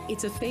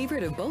 It's a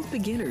favorite of both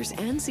beginners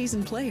and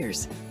seasoned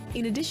players.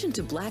 In addition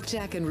to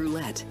blackjack and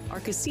roulette, our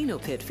casino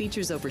pit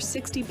features over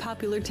 60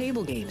 popular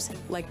table games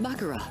like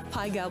Baccarat,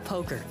 Pai Gow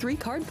Poker,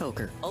 3-Card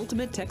Poker,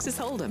 Ultimate Texas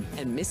Hold'em,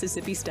 and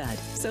Mississippi Stud.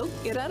 So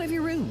get out of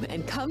your room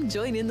and come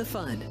join in the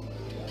fun.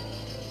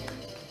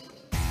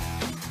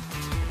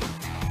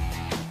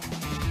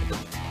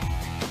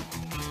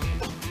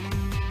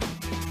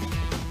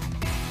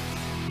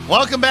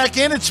 Welcome back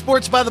in. It's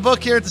Sports by the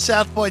Book here at the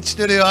South Point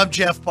Studio. I'm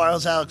Jeff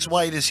Parles. Alex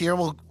White is here.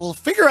 We'll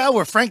figure out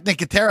where Frank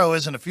Nicotero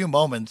is in a few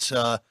moments.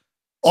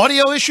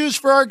 Audio issues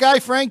for our guy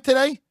Frank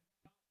today?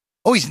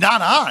 Oh, he's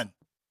not on.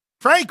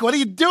 Frank, what are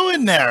you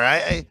doing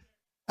there?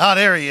 Oh,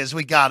 there he is.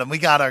 We got him. We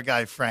got our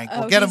guy Frank.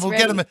 We'll get him.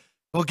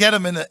 We'll get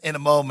him in a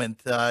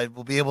moment.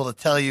 We'll be able to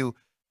tell you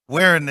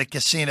where in the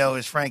casino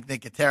is Frank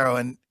Nicotero.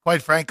 And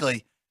quite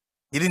frankly,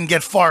 he didn't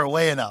get far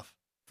away enough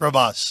from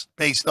us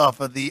based off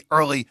of the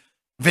early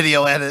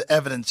video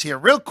evidence here.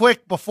 Real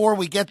quick before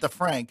we get to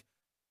Frank,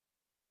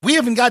 we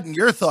haven't gotten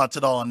your thoughts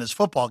at all on this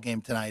football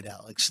game tonight,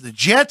 Alex. The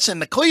Jets and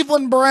the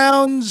Cleveland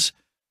Browns.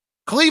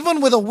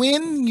 Cleveland with a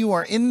win, you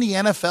are in the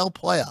NFL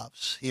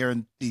playoffs here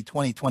in the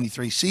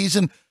 2023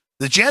 season.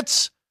 The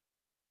Jets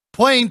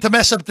playing to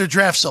mess up their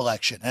draft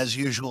selection, as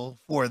usual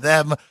for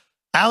them.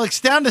 Alex,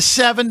 down to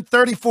 7,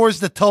 34 is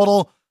the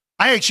total.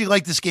 I actually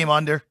like this game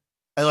under.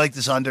 I like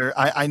this under.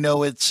 I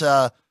know it's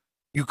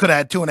you could have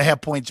had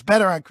 2.5 points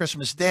better on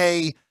Christmas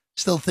Day.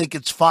 Still think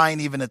it's fine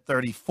even at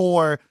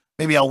 34.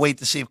 Maybe I'll wait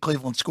to see if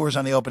Cleveland scores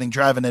on the opening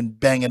drive and then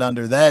bang it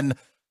under then.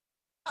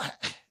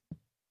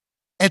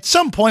 At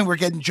some point, we're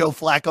getting Joe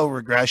Flacco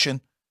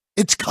regression.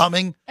 It's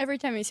coming. Every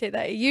time you say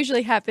that, it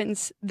usually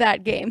happens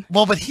that game.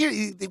 Well, but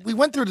here we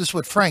went through this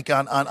with Frank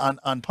on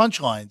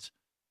Punchlines.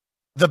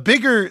 The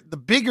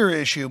bigger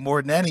issue,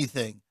 more than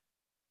anything,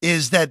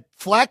 is that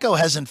Flacco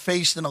hasn't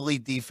faced an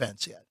elite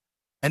defense yet.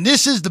 And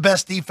this is the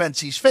best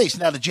defense he's faced.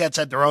 Now, the Jets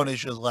had their own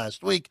issues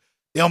last week.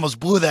 They almost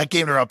blew that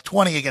game. They're up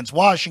 20 against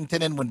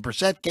Washington and when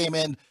Brissett came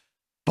in.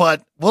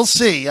 But we'll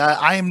see.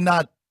 I am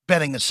not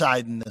betting a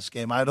side in this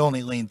game. I'd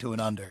only lean to an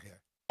under here.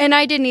 And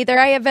I didn't either.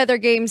 I have other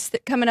games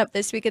coming up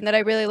this weekend that I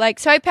really like.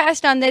 So I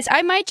passed on this.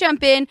 I might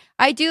jump in.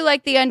 I do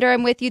like the under.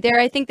 I'm with you there.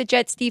 I think the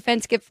Jets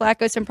defense give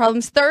Flacco some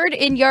problems. Third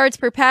in yards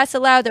per pass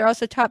allowed. They're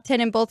also top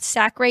 10 in both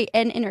sack rate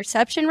and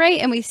interception rate.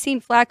 And we've seen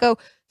Flacco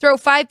throw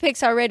 5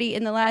 picks already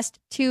in the last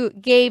 2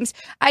 games.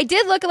 I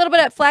did look a little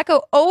bit at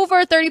Flacco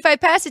over 35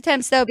 pass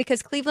attempts, though,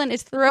 because Cleveland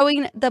is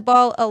throwing the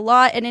ball a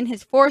lot. And in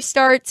his 4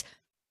 starts,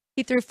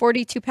 he threw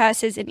 42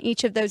 passes in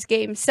each of those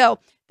games. So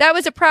that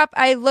was a prop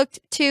I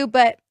looked to,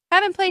 but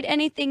haven't played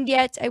anything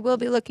yet. I will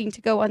be looking to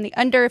go on the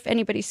under if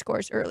anybody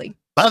scores early.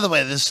 By the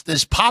way,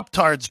 this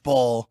Pop-Tarts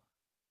Bowl,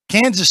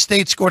 Kansas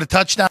State scored a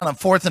touchdown on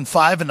 4th and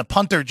 5, and the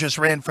punter just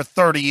ran for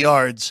 30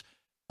 yards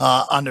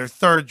on their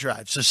third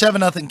drive. So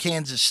 7-0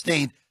 Kansas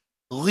State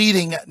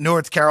leading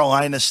North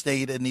Carolina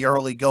State in the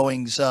early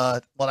goings.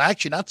 Well,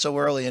 actually not so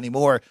early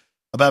anymore,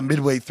 about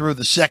midway through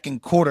the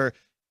second quarter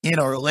in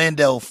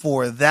Orlando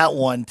for that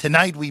one.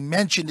 Tonight, we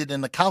mentioned it in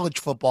the college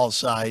football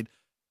side.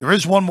 There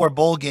is one more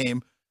bowl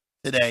game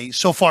today.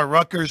 So far,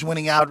 Rutgers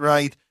winning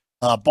outright.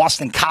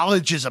 Boston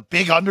College is a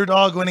big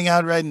underdog winning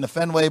outright in the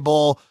Fenway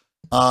Bowl.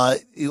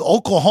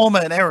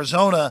 Oklahoma and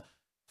Arizona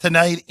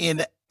tonight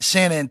in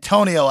San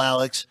Antonio,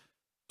 Alex.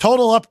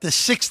 Total up to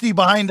 60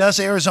 behind us.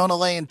 Arizona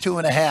laying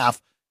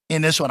 2.5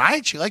 in this one. I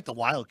actually like the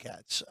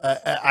Wildcats.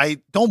 I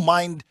don't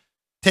mind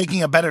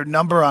taking a better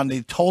number on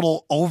the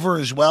total over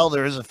as well.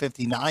 There is a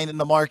 59 in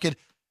the market.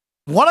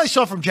 What I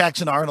saw from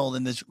Jackson Arnold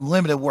in this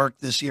limited work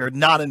this year,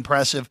 not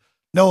impressive.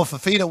 Noah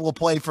Fafita will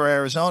play for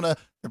Arizona.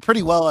 They're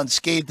pretty well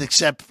unscathed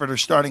except for their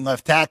starting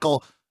left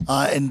tackle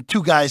and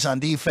 2 guys on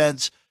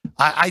defense.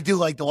 I do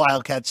like the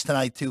Wildcats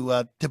tonight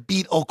to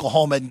beat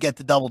Oklahoma and get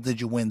the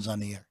double-digit wins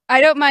on the year.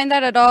 I don't mind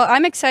that at all.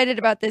 I'm excited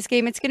about this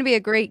game. It's going to be a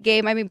great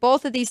game. I mean,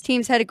 both of these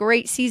teams had a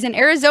great season.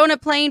 Arizona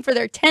playing for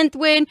their 10th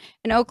win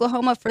and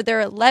Oklahoma for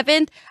their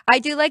 11th. I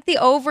do like the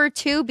over,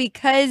 too,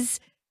 because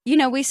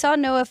we saw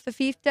Noah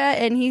Fafita,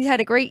 and he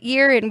had a great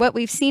year in what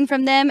we've seen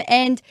from them.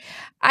 And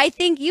I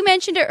think you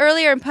mentioned it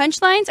earlier in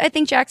Punchlines. I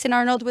think Jackson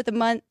Arnold, with a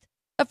month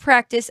of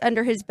practice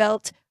under his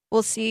belt,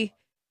 will see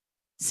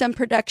some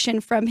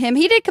production from him.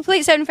 He did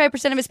complete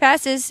 75% of his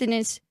passes in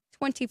his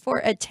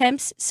 24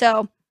 attempts.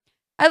 So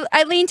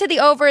I lean to the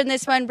over in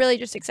this one. Really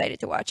just excited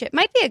to watch it.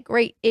 Might be a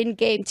great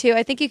in-game, too.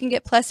 I think you can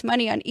get plus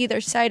money on either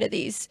side of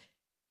these,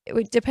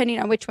 depending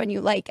on which one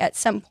you like at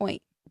some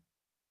point.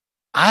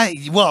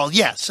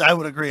 Yes, I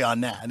would agree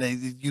on that.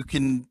 You're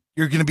going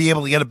to be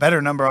able to get a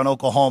better number on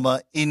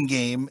Oklahoma in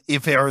game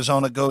if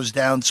Arizona goes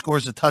down,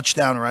 scores a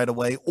touchdown right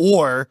away,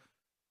 or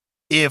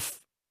if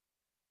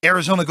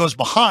Arizona goes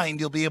behind,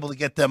 you'll be able to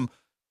get them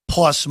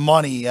plus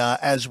money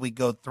as we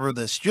go through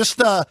this.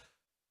 Just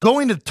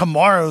going to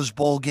tomorrow's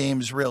bowl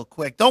games real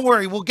quick. Don't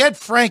worry, we'll get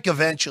Frank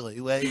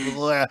eventually.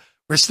 We're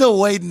still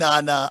waiting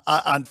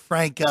on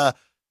Frank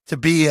to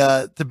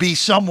be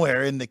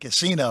somewhere in the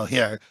casino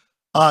here.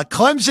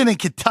 Clemson and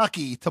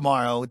Kentucky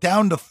tomorrow,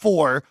 down to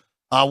 4.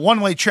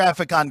 One-way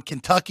traffic on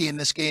Kentucky in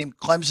this game.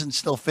 Clemson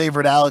still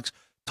favored, Alex.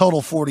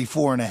 Total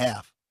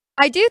 44.5.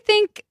 I do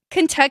think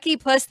Kentucky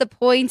plus the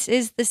points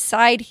is the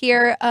side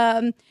here. They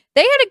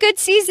had a good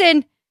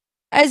season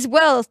as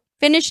well.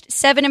 Finished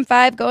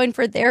 7-5, going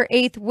for their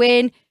 8th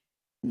win.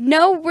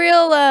 No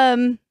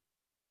real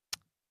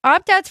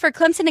opt-outs for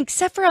Clemson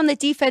except for on the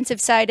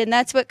defensive side, and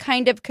that's what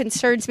kind of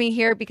concerns me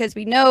here because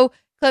we know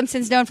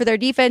Clemson's known for their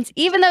defense,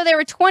 even though they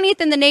were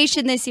 20th in the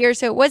nation this year,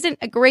 so it wasn't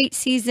a great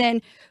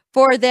season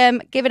for them,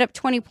 giving up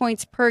 20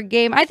 points per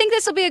game. I think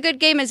this will be a good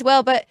game as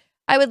well, but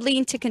I would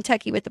lean to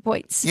Kentucky with the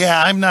points.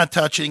 Yeah, I'm not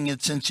touching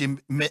it since you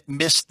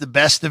missed the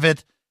best of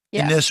it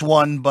in this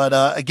one, but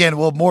again,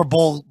 we'll have more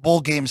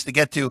bowl games to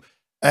get to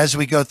as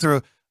we go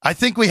through. I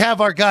think we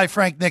have our guy,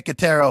 Frank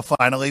Nicotero,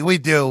 finally. We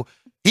do.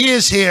 He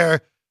is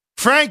here.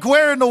 Frank,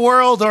 where in the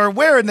world or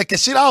where in the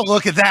casino? Oh,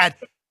 look at that.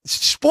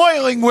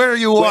 Spoiling where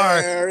you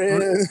are.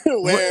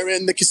 Where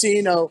in the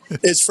casino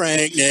is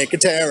Frank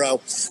Nicotero.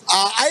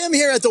 I am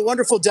here at the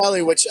wonderful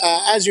deli, which,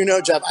 as you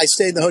know, Jeff, I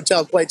stayed in the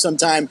hotel quite some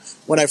time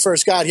when I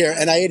first got here,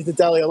 and I ate at the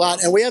deli a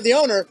lot. And we have the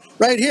owner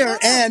right here,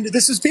 and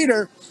this is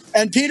Peter.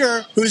 And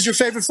Peter, who's your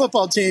favorite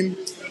football team?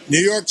 New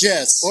York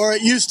Jets. Or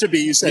it used to be,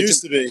 you said.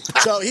 Used to be.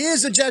 So he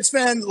is a Jets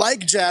fan like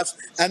Jeff,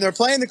 and they're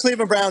playing the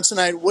Cleveland Browns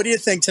tonight. What do you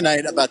think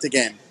tonight about the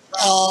game?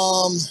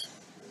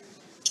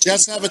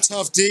 Jets have a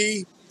tough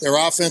D. Their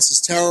offense is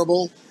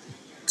terrible.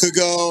 Could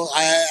go.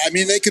 I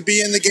mean, they could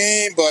be in the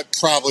game, but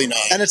probably not.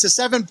 And it's a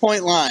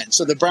 7-point line,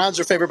 so the Browns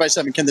are favored by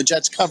 7. Can the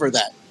Jets cover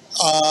that?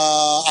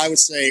 I would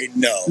say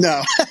no.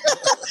 No.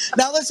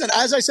 Now, listen,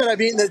 as I said,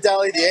 I've eaten the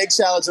deli. The egg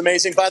salad's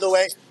amazing. By the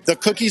way, the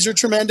cookies are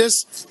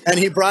tremendous, and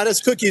he brought us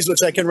cookies,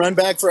 which I can run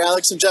back for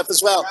Alex and Jeff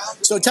as well.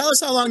 So tell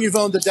us how long you've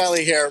owned the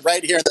deli here,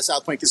 right here at the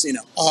South Point Casino.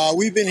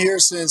 We've been here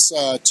since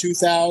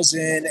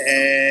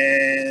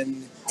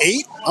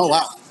 2008. Oh,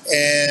 wow.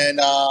 And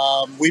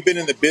we've been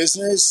in the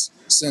business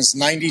since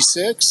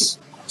 '96.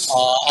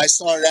 I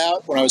started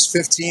out when I was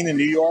 15 in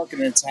New York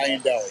in an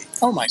Italian deli.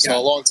 Oh, my God. So a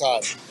long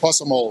time.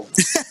 Plus, I'm old.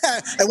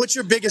 And what's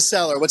your biggest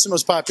seller? What's the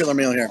most popular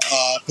meal here?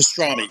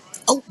 Pastrami.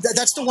 Oh,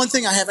 that's the one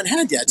thing I haven't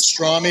had yet.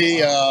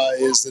 Pastrami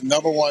is the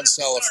number one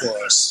seller for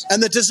us.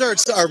 And the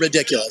desserts are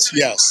ridiculous.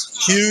 Yes.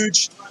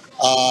 Huge.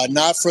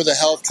 Not for the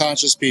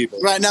health-conscious people.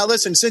 Right. Now,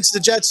 listen, since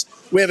the Jets,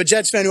 we have a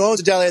Jets fan who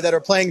owns a deli that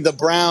are playing the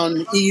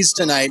Brownies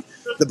tonight.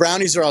 The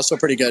Brownies are also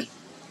pretty good.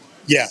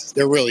 Yeah,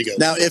 they're really good.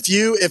 Now, if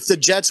the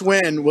Jets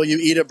win, will you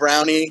eat a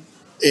brownie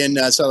in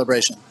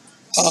celebration?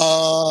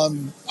 I'll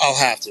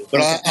have to,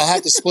 but I'll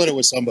have to split it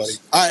with somebody.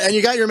 All right, and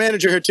you got your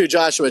manager here too,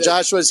 Joshua. Yeah.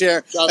 Joshua's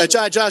here.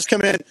 Josh,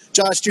 come in.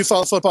 Josh, do you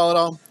follow football at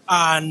all?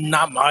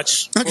 Not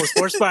much for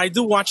sports, but I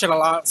do watch it a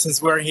lot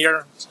since we're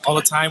here all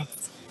the time,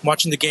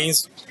 watching the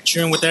games,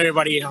 cheering with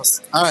everybody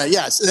else. All right,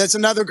 yes, that's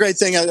another great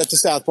thing at the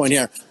South Point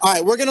here. All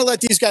right, we're going to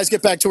let these guys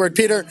get back to work.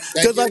 Peter,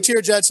 good luck to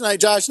your Jets tonight.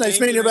 Josh, nice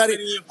meeting you, buddy.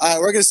 All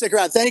right, we're going to stick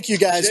around. Thank you,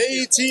 guys.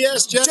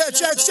 Jets,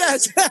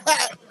 Jets. All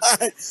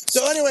right.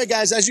 So anyway,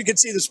 guys, as you can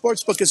see, the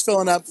sports book is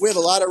filling up. We have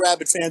a lot of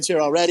rabid fans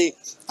here already.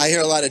 I hear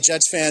a lot of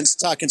Jets fans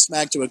talking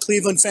smack to a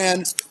Cleveland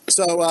fan.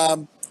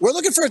 So we're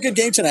looking for a good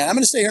game tonight. I'm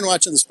going to stay here and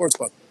watch in the sports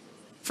book.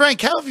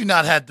 Frank, how have you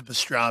not had the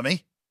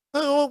pastrami?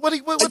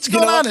 What's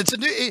going on? It's a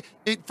new.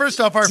 First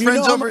off, our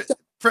friends over.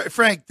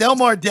 Frank,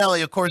 Delmar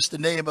Deli, of course, the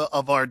name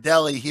of our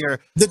deli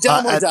here. The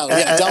Delmar Deli,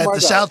 at the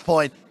South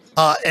Point.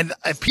 And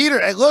Peter,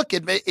 look,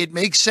 it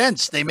makes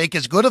sense. They make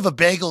as good of a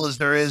bagel as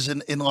there is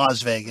in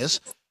Las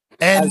Vegas.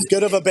 And as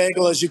good of a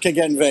bagel as you can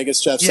get in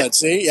Vegas, Jeff said.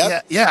 See?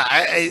 Yep. Yeah.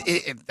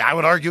 I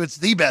would argue it's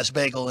the best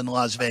bagel in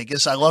Las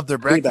Vegas. I love their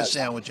breakfast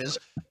sandwiches.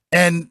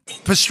 And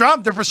their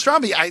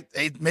pastrami,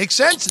 it makes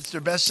sense. It's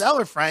their best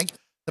seller, Frank.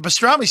 The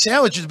pastrami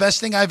sandwich is the best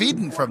thing I've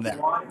eaten from there.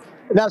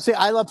 Now, see,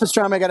 I love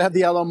pastrami. I got to have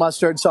the yellow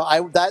mustard.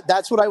 So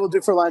that's what I will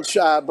do for lunch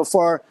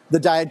before the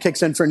diet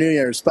kicks in for New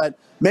Year's. But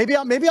maybe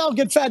I'll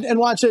get fed and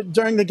watch it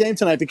during the game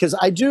tonight because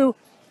I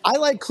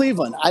like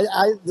Cleveland.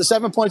 The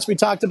 7 points we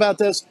talked about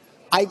this.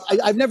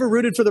 I've never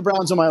rooted for the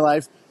Browns in my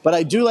life, but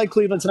I do like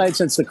Cleveland tonight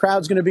since the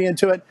crowd's going to be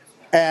into it.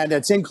 And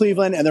it's in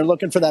Cleveland, and they're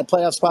looking for that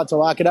playoff spot to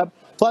lock it up.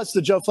 Plus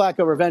the Joe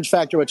Flacco revenge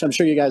factor, which I'm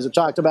sure you guys have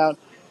talked about.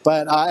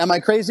 But am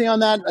I crazy on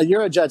that?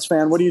 You're a Jets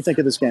fan. What do you think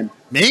of this game?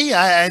 Me?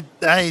 If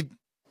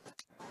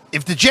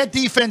the Jet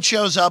defense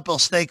shows up, I'll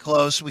stay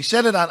close.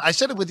 I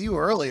said it with you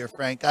earlier,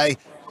 Frank. I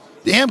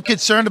am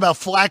concerned about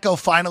Flacco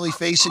finally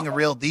facing a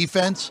real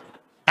defense.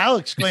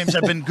 Alex claims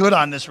I've been good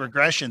on this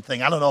regression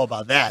thing. I don't know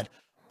about that.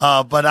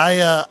 But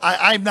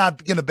I'm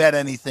not going to bet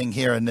anything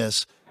here in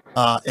this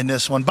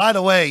one. By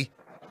the way,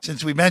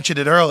 since we mentioned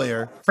it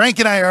earlier, Frank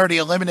and I are already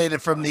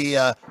eliminated from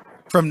the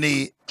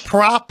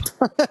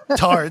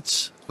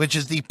Pop-Tarts, which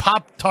is the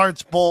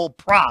Pop-Tarts Bowl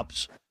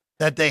props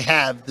that they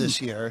have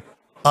this year.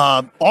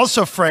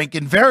 Also, Frank,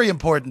 in very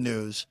important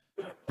news,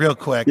 real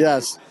quick.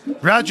 Yes.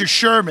 Roger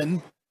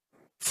Sherman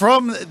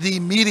from the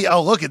media.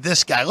 Oh, look at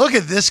this guy. Look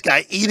at this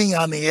guy eating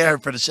on the air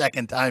for the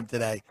second time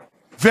today.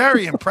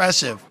 Very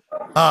impressive.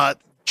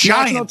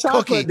 Giant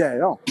cookie. Day.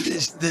 Oh.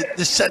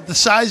 The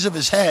size of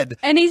his head.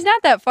 And he's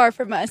not that far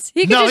from us.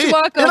 He could just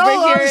walk over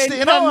here and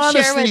come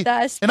share with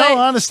us. In all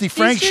honesty,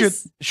 Frank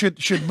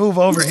should move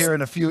over here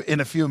in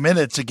a few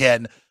minutes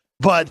again.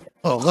 But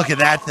look at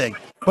that thing.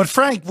 But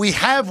Frank, we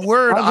have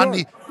word on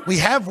the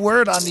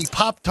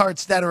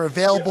Pop-Tarts that are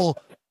available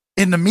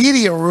in the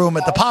media room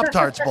at the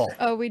Pop-Tarts Bowl.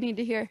 Oh, we need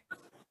to hear.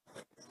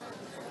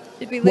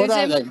 Did we lose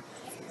him?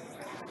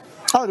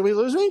 Oh, did we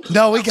lose me?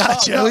 No, we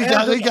got you. We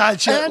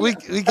got you.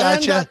 We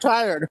got you.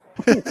 Tired.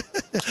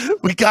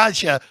 We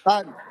got you.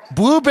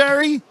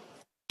 Blueberry,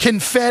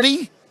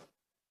 confetti,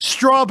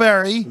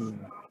 strawberry,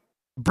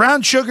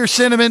 brown sugar,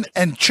 cinnamon,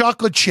 and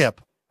chocolate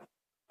chip.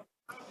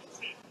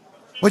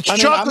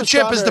 Chocolate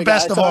chip is the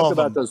best of all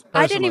of them.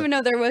 I didn't even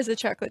know there was a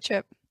chocolate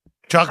chip.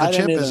 Chocolate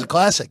chip is a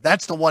classic.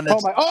 That's the one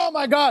that's... Oh,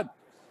 my God.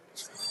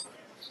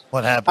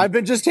 What happened? I've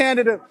been just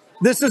handed it.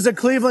 This is a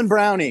Cleveland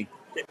brownie.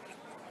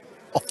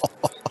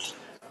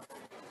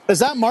 Is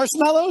that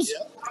marshmallows?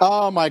 Yeah.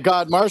 Oh, my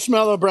God.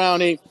 Marshmallow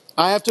brownie.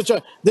 I have to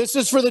try. This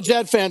is for the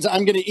Jet fans.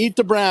 I'm going to eat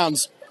the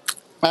Browns.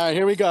 All right,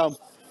 here we go.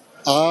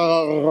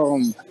 Oh,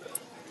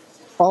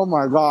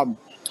 my God.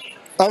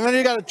 And then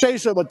you got to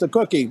chase it with the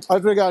cookie. That's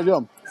what you got to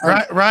do.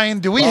 Ryan,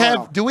 do we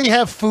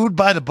have food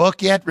by the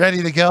book yet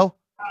ready to go?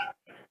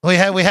 We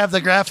have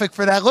the graphic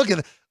for that. Look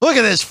at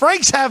this.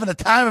 Frank's having the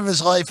time of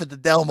his life at the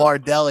Del Mar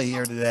Deli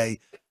here today.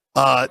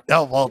 That's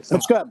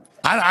good.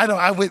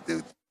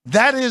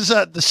 That is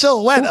the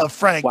silhouette of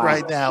Frank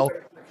right now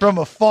from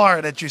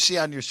afar that you see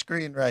on your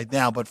screen right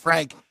now. But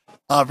Frank,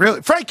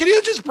 really, Frank, can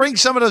you just bring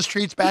some of those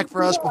treats back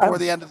for us before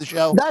the end of the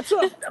show?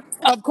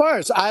 Of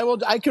course. I will.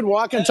 I could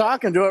walk and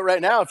talk and do it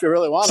right now if you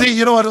really want. See,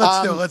 you know what?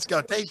 Let's do it. Let's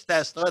go. Taste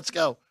test. Let's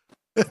go.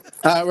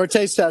 We're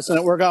taste testing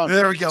it. We're going.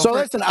 There we go. So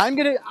listen,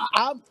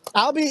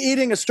 I'll be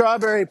eating a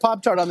strawberry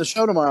Pop-Tart on the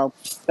show tomorrow.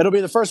 It'll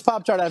be the first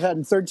Pop-Tart I've had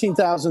in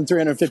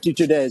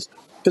 13,352 days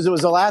because it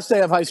was the last day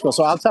of high school.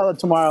 So I'll tell it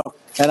tomorrow,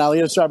 and I'll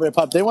eat a strawberry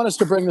Pop. They want us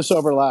to bring this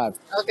over live.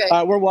 Okay.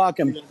 We're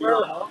walking.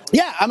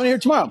 Yeah, I'm going to hear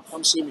tomorrow.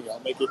 Come see me. I'll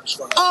make it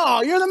pastrami.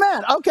 Oh, you're the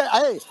man. Okay.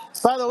 Hey,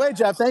 by the way,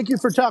 Jeff, thank you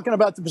for talking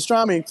about the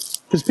pastrami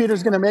because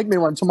Peter's going to make me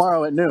one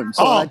tomorrow at noon.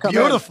 So when I come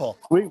beautiful.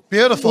 We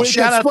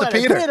Shout out to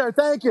Peter. Peter,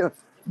 thank you.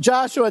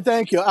 Joshua,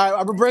 thank you. All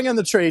right, we're bringing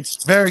the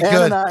treats. Very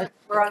good.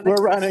 We're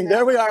running.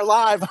 There we are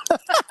live.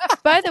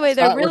 By the way,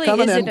 there really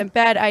isn't in. a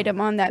bad item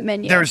on that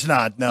menu. There's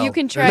not. No, you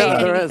can try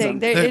anything.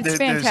 It's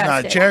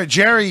fantastic. There's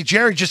not.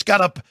 Jerry just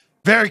got up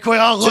very quick.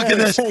 Oh, look at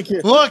this!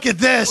 Look at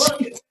this!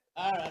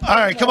 All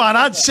right, come on,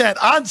 on set,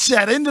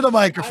 into the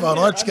microphone.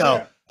 Let's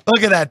go.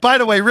 Look at that. By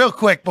the way, real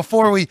quick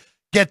before we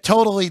get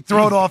totally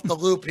thrown off the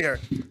loop here,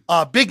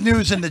 big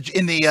news in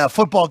the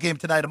football game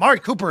tonight. Amari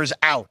Cooper is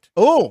out.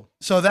 Oh,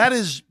 so that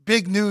is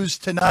big news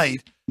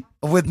tonight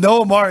with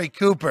no Amari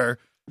Cooper.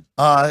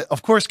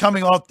 Of course,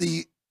 coming off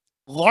the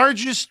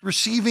largest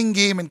receiving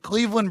game in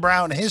Cleveland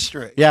Brown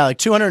history. Yeah, like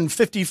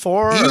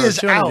 254. He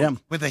is out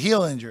with a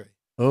heel injury.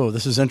 Oh,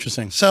 this is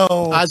interesting. So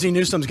Ozzie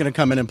Newsome's going to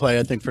come in and play,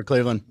 I think, for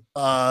Cleveland.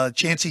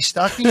 Chancey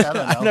Stuckey? I don't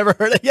know. I've never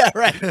heard of it. Yeah,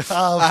 right.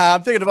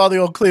 I'm thinking of all the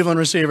old Cleveland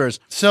receivers.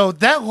 So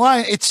that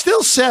line, it's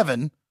still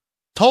 7.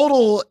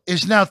 Total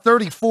is now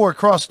 34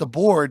 across the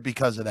board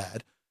because of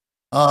that.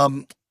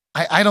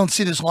 I don't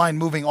see this line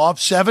moving off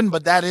 7,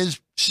 but that is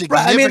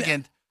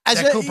significant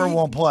that Cooper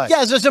won't play.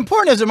 Yeah, as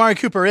important as Amari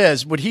Cooper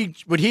is, would he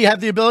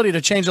have the ability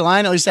to change the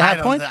line at least a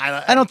half point?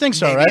 I don't think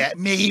so, right?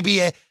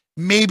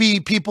 Maybe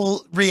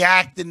people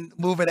react and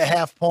move it a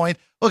half point.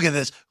 Look at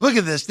this.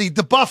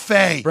 The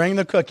buffet. Bring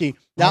the cookie.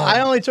 Now,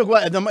 I only took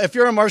if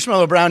you're a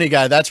marshmallow brownie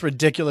guy, that's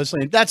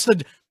ridiculously.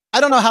 I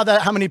don't know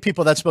how many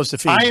people that's supposed to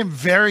feed. I am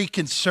very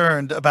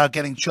concerned about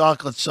getting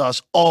chocolate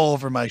sauce all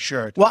over my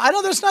shirt. Well, I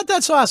know that's not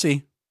that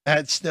saucy.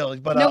 Still,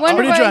 but no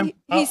wonder why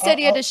he said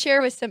he had to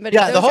share with somebody.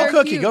 Yeah, Those the whole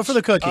cookie. Huge. Go for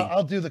the cookie.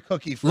 I'll do the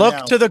cookie for Look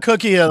now. to the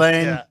cookie,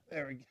 Elaine. Yeah,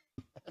 there we go.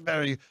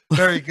 Very,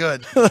 very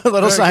good. Little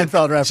very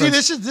Seinfeld good.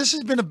 reference. See, this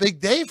has been a big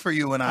day for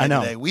you and I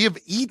today. We have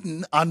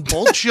eaten on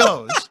both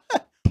shows,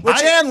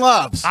 which Ann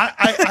loves. I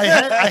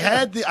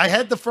had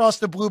the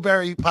frosted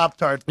blueberry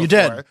Pop-Tart before. You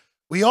did.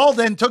 We all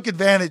then took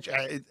advantage.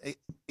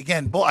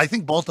 Again, I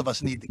think both of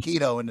us need the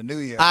keto in the new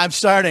year. I'm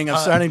starting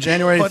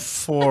January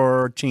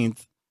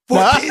 14th.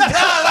 Like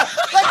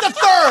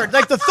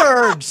the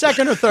third,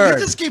 second or third.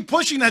 You just keep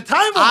pushing that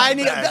time.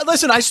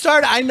 Listen,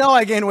 I know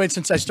I gained weight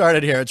since I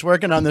started here. It's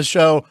working on this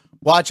show,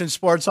 watching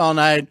sports all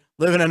night,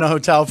 living in a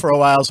hotel for a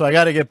while. So I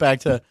got to get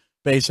back to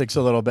basics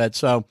a little bit.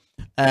 So,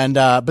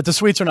 but the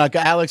sweets are not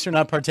good. Alex, you're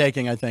not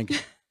partaking, I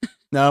think.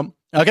 No.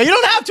 Okay. You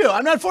don't have to.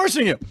 I'm not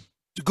forcing you.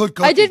 It's a good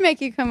cookie. I did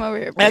make you come over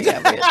here.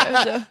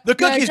 The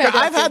cookie's good.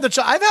 I've had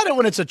it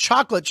when it's a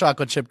chocolate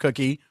chip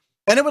cookie,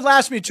 and it would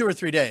last me 2 or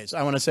 3 days.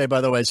 I want to say,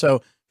 by the way.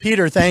 So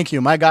Peter, thank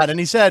you. My God. And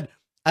he said,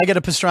 I get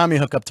a pastrami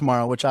hookup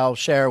tomorrow, which I'll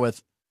share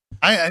with.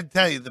 I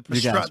tell you, the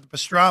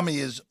pastrami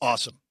is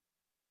awesome.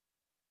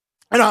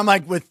 And I'm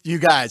like, with you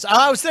guys.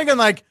 I was thinking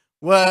like,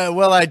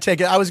 will I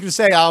take it? I was going to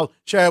say I'll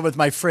share it with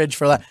my fridge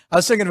for that. I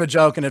was thinking of a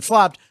joke and it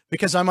flopped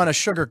because I'm on a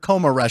sugar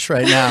coma rush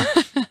right now.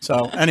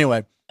 So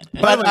anyway.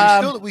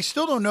 But we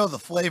still don't know the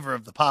flavor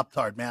of the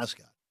Pop-Tart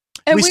mascot.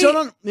 And we still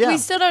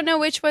don't know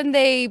which one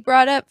they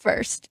brought up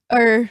first.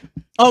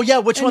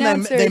 Which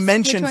one they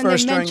mentioned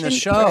first during the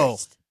show.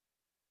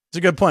 It's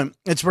a good point.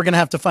 We're going to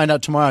have to find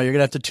out tomorrow. You're going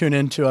to have to tune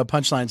into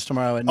Punchlines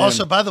tomorrow at noon.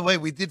 Also, by the way,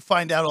 we did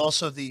find out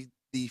also they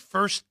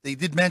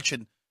did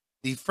mention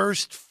the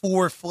first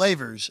 4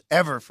 flavors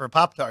ever for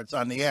Pop-Tarts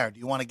on the air. Do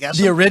you want to guess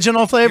the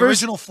original flavors?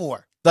 The original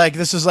 4. Like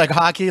this is like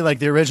hockey, like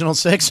the original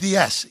 6?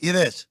 Yes, it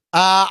is.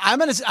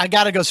 I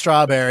gotta go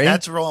strawberry.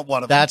 That's one of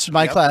them. That's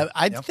my class.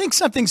 I think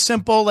something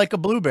simple like a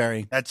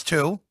blueberry. That's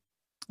 2.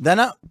 Then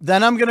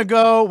I'm gonna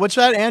go. What's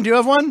that? Ann, do you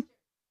have one?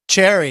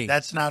 Cherry.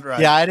 That's not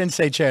right. Yeah, I didn't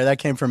say cherry. That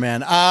came from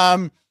Ann.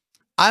 I'm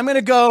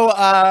gonna go.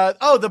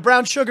 The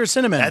brown sugar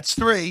cinnamon. That's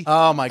 3.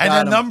 Oh my God. And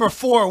then number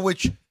 4,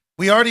 which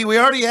we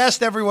already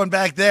asked everyone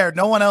back there.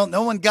 No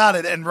one got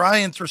it. And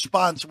Ryan's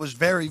response was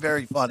very,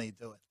 very funny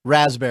to it.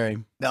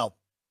 Raspberry. No.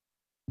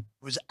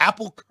 It was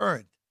apple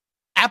currant.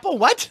 Apple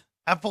what?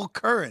 Apple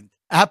currant.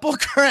 Apple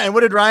currant. And what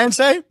did Ryan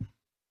say?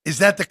 Is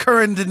that the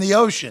current in the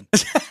ocean?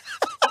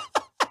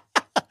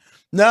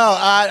 No,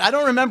 I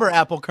don't remember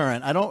apple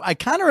currant. I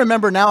kind of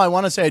remember now. I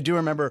want to say I do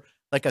remember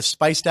like a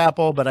spiced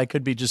apple, but I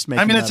could be just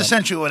making. It's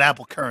essentially what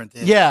apple currant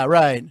is. Yeah,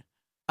 right.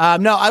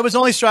 No, I was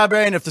only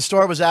strawberry, and if the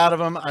store was out of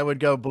them, I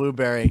would go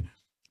blueberry.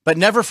 but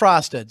never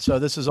frosted. So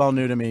this is all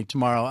new to me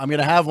tomorrow. I'm going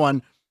to have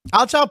one.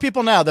 I'll tell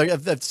people now,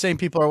 if the same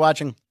people are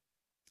watching.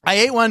 I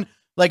ate one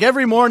like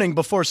every morning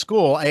before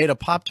school. I ate a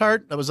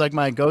Pop-Tart. That was like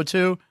my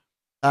go-to,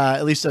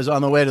 at least as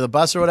on the way to the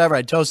bus or whatever.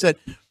 I'd toast it.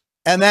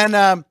 And then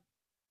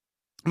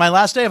my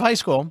last day of high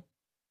school,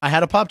 I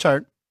had a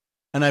Pop-Tart,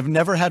 and I've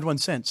never had one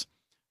since.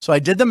 So I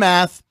did the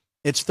math.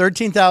 It's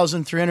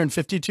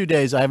 13,352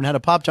 days I haven't had a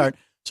Pop-Tart.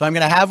 So I'm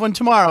going to have one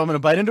tomorrow. I'm going to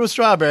bite into a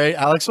strawberry.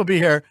 Alex will be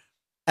here.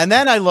 And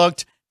then I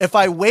looked, if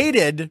I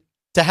waited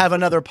to have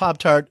another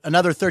Pop-Tart,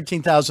 another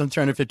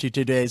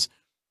 13,352 days,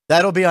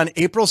 that'll be on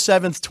April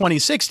 7th,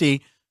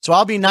 2060. So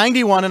I'll be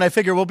 91, and I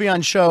figure we'll be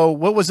on show.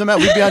 What was the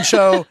matter? We'd be on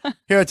show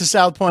here at the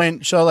South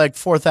Point, show like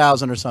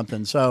 4,000 or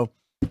something. So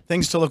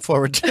things to look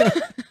forward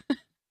to.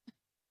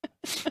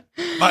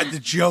 But the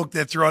joke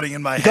that's running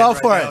in my head Go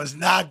for it. now is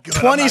not good.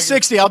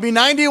 2060, I'll be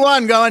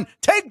 91 going,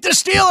 take the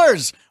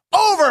Steelers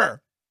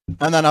over.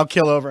 And then I'll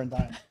kill over and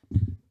die.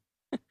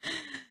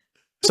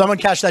 Someone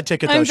cash that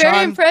ticket, though. I'm very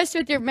Sean? impressed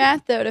with your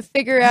math, though, to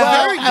figure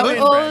out how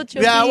old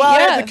you'll Yeah, be. well, I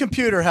had the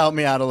computer help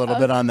me out a little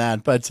bit on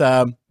that. But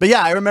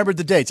yeah, I remembered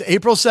the dates.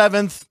 April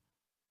 7th,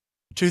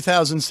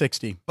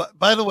 2060. But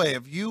by the way,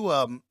 have you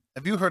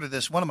heard of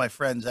this? One of my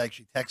friends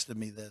actually texted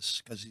me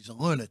this because he's a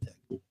lunatic.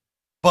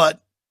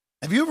 But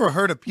have you ever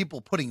heard of people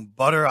putting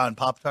butter on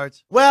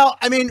Pop-Tarts? Well,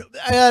 I mean,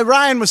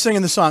 Ryan was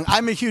singing the song.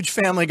 I'm a huge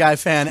Family Guy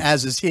fan,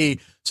 as is he.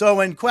 So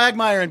when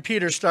Quagmire and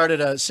Peter started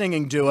a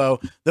singing duo,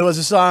 there was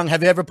a song,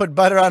 have you ever put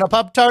butter on a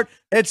Pop-Tart?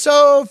 It's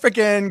so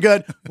freaking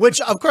good, which,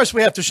 of course,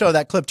 we have to show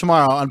that clip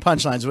tomorrow on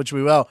Punchlines, which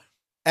we will.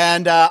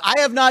 And I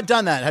have not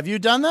done that. Have you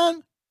done that?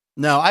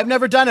 No, I've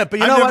never done it.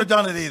 But you know what? I've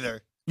never done it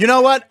either. You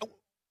know what?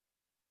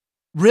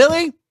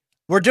 Really?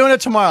 We're doing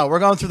it tomorrow. We're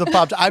going through the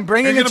Pop-Tart. I'm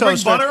bringing a toaster.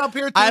 Bring butter up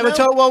here too, I have a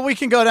toaster. Well, we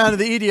can go down to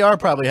the EDR,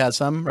 probably has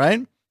some,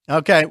 right?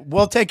 Okay,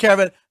 we'll take care of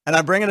it. And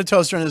I'm bringing a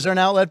toaster. And is there an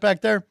outlet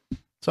back there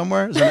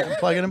somewhere? Is there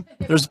plugging them?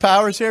 There's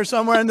powers here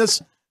somewhere in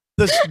this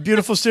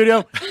beautiful studio.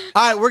 All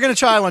right, we're going to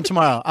try one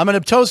tomorrow. I'm going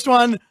to toast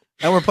one,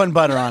 and we're putting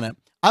butter on it.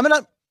 And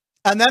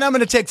then I'm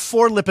going to take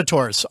 4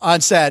 Lipitors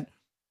on set.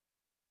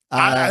 In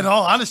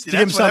all honesty,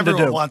 that's what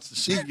everyone do. wants to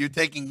see. You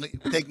taking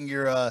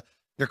your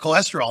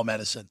cholesterol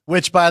medicine.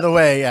 Which, by the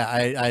way, yeah,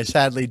 I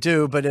sadly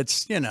do, but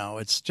it's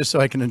just so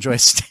I can enjoy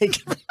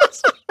steak.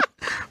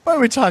 Why are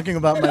we talking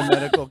about my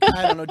medical?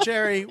 I don't know.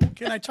 Jerry,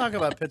 can I talk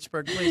about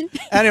Pittsburgh, please?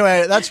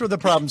 Anyway, that's where the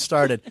problem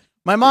started.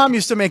 My mom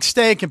used to make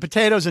steak and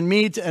potatoes and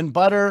meat and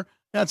butter.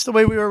 That's the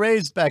way we were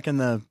raised back in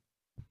I'm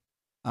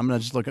going to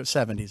just look at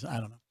 70s.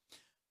 I don't know.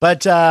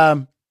 But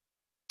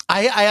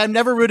I've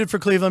never rooted for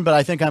Cleveland, but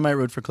I think I might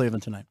root for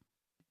Cleveland tonight.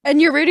 And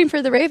you're rooting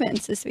for the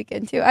Ravens this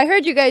weekend, too. I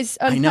heard you guys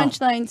on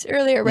Punchlines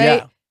earlier,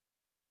 right?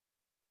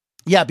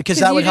 Yeah, because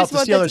that would help the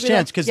Steelers'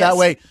 chance, because that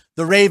way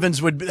the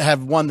Ravens would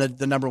have won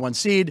the number 1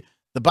 seed,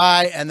 the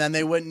bye, and then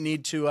they wouldn't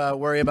need to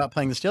worry about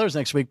playing the Steelers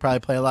next week, probably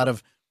play a lot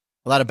of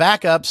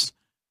backups.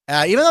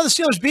 Even though the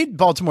Steelers beat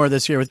Baltimore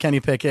this year with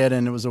Kenny Pickett,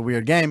 and it was a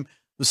weird game, it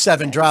was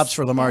 7 drops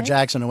for Lamar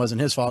Jackson. It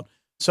wasn't his fault.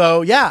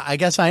 So, yeah, I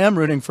guess I am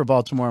rooting for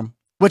Baltimore,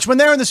 which when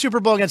they were in the Super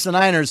Bowl against the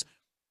Niners,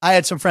 I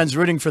had some friends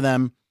rooting for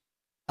them.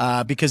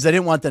 Because they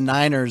didn't want the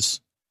Niners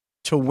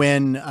to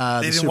win.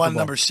 They didn't want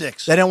number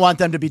 6. They didn't want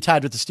them to be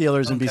tied with the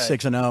Steelers and be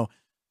 6-0.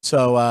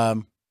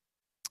 So,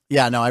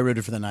 yeah, no, I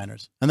rooted for the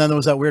Niners. And then there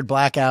was that weird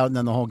blackout, and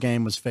then the whole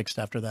game was fixed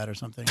after that or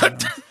something.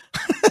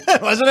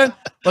 Wasn't it?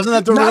 Wasn't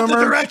that the rumor? Not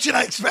the direction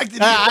I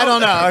expected. I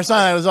don't know. Or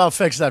something. It was all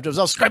fixed after. It was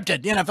all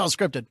scripted. The NFL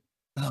scripted.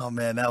 Oh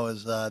man, that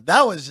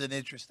was an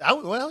interesting. I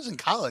was in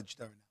college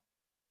during.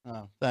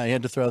 Oh, you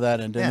had to throw that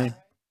in, didn't you?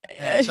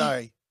 Yeah,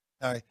 sorry.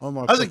 One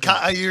more. I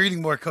was you're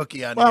eating more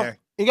cookie on here.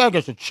 You gotta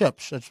get the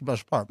chips. That's the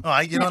best part. Oh,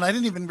 and I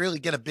didn't even really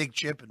get a big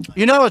chip.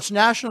 It's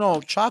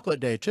National Chocolate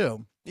Day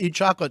too. Eat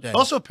chocolate day.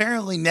 Also,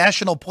 apparently,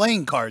 National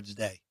Playing Cards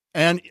Day.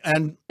 And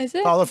is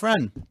it? Call a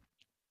friend.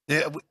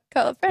 Yeah,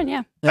 call a friend.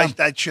 Yeah.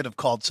 I should have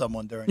called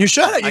someone during. You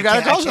should have. You got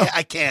to call someone.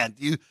 I can't.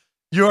 You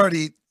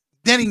already.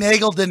 Denny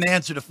Nagel didn't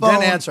answer the phone.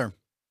 Didn't answer.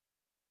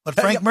 But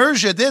Frank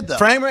Mergia did,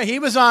 though. He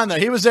was on there.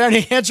 He was there, and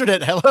he answered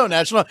it. Hello,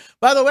 National.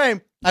 By the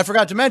way, I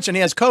forgot to mention he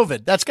has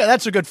COVID.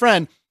 That's a good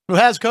friend who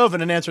has COVID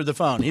and answered the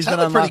phone. He's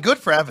been pretty good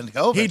for having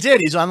COVID. He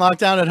did. He's on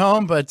lockdown at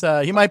home, but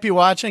he might be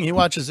watching. He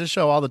watches this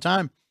show all the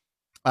time.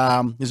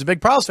 He's a big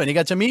Parles fan. He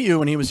got to meet you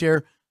when he was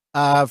here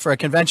for a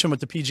convention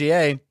with the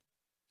PGA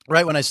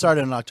right when I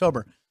started in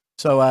October.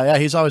 So, yeah,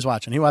 he's always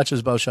watching. He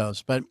watches both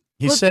shows, but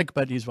he's sick,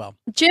 but he's well.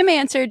 Jim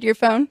answered your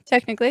phone,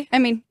 technically. I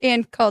mean,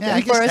 Ian called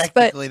in for us.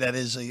 Technically, that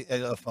is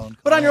a phone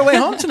call. But on your way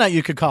home tonight,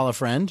 you could call a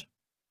friend.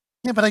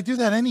 Yeah, but I do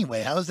that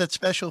anyway. How is that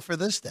special for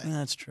this day? Yeah,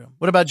 that's true.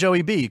 What about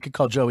Joey B? You could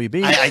call Joey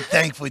B. I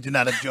thankfully do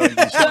not have Joey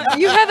B.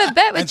 You have a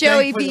bet with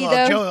Joey B,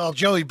 though.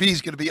 Joey B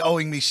is going to be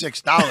owing me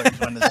 $6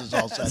 when this is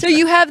all set. So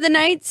you have the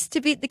Knights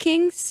to beat the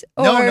Kings?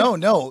 Or?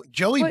 No.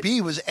 Joey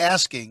B was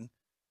asking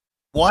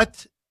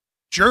what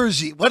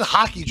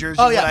hockey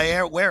jersey would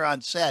I wear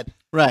on set.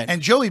 Right.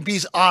 And Joey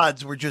B's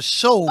odds were just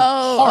so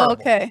horrible.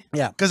 Okay.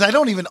 Yeah. Because I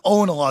don't even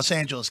own a Los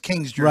Angeles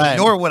Kings jersey,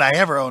 nor would I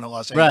ever own a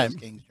Los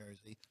Angeles Kings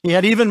jersey. He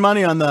had even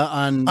money on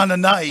the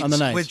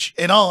nights, which,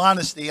 in all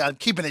honesty, I'm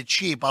keeping it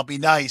cheap. I'll be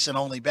nice and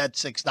only bet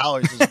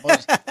 $6 as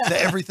opposed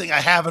to everything I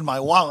have in my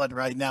wallet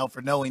right now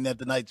for knowing that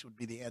the Knights would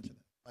be the answer to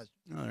the question.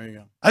 Oh, there you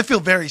go. I feel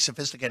very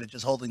sophisticated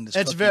just holding this.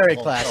 It's very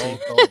classy.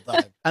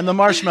 And the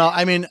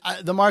marshmallow,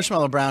 the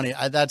marshmallow brownie,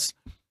 that's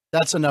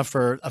enough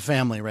for a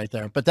family right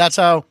there. But that's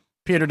how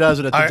Peter does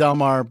it at the Del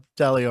Mar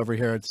Deli over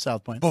here at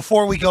South Point.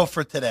 Before we go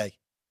for today,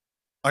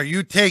 are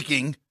you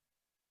taking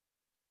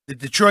the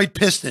Detroit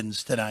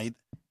Pistons tonight?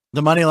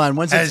 The money line,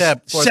 when's it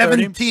at?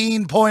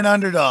 17-point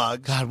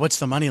underdogs. God, what's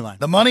the money line?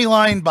 The money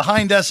line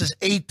behind us is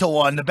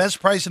 8-1. The best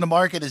price in the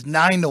market is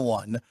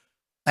 9-1.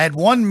 I had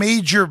one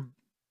major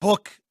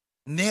book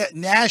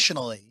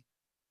nationally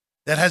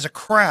that has a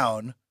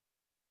crown.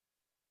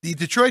 The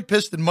Detroit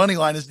Piston money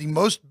line is the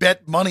most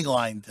bet money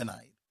line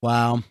tonight.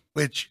 Wow.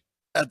 Which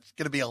that's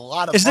going to be a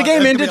lot of Is fun. the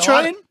game in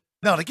Detroit?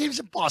 No, the game's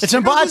in Boston. It's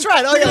in Boston. That's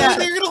right. Oh, yeah.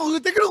 They're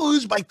going to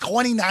lose by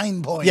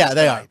 29 points. Yeah,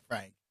 they are.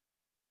 Frank.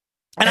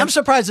 And I'm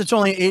surprised it's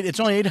only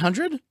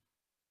 800.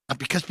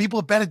 Because people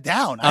have bet it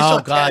down. I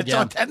saw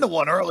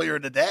 10-1 earlier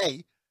in the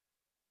day.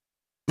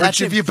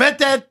 Which, if you bet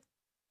that,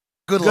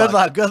 good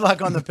luck. Good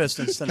luck on the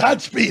Pistons tonight.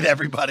 Godspeed,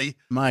 everybody.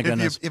 My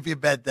goodness. If you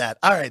bet that.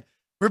 All right.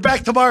 We're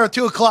back tomorrow at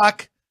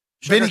 2:00.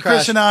 Vinny,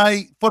 Chris, and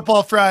I,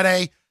 Football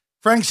Friday.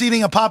 Frank's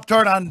eating a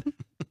Pop-Tart on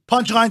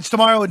Punchlines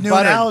tomorrow at noon.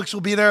 Buttered. Alex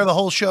will be there the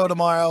whole show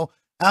tomorrow.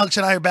 Alex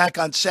and I are back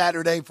on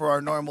Saturday for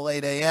our normal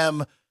 8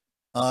 a.m.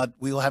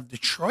 We will have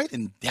Detroit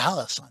and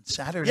Dallas on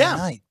Saturday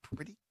night.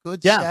 Pretty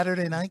good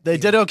Saturday night. They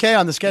did okay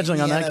on the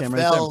scheduling on that game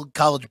right there.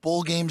 College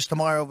bowl games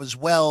tomorrow as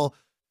well.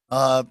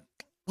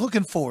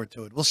 Looking forward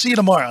to it. We'll see you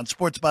tomorrow on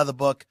Sports by the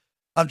Book.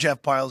 I'm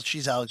Jeff Parles.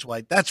 She's Alex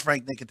White. That's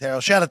Frank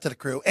Nicotero. Shout out to the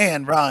crew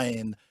and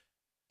Ryan,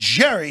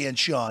 Jerry, and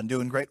Sean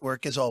doing great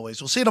work as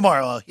always. We'll see you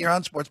tomorrow here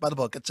on Sports by the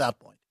Book at South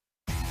Point.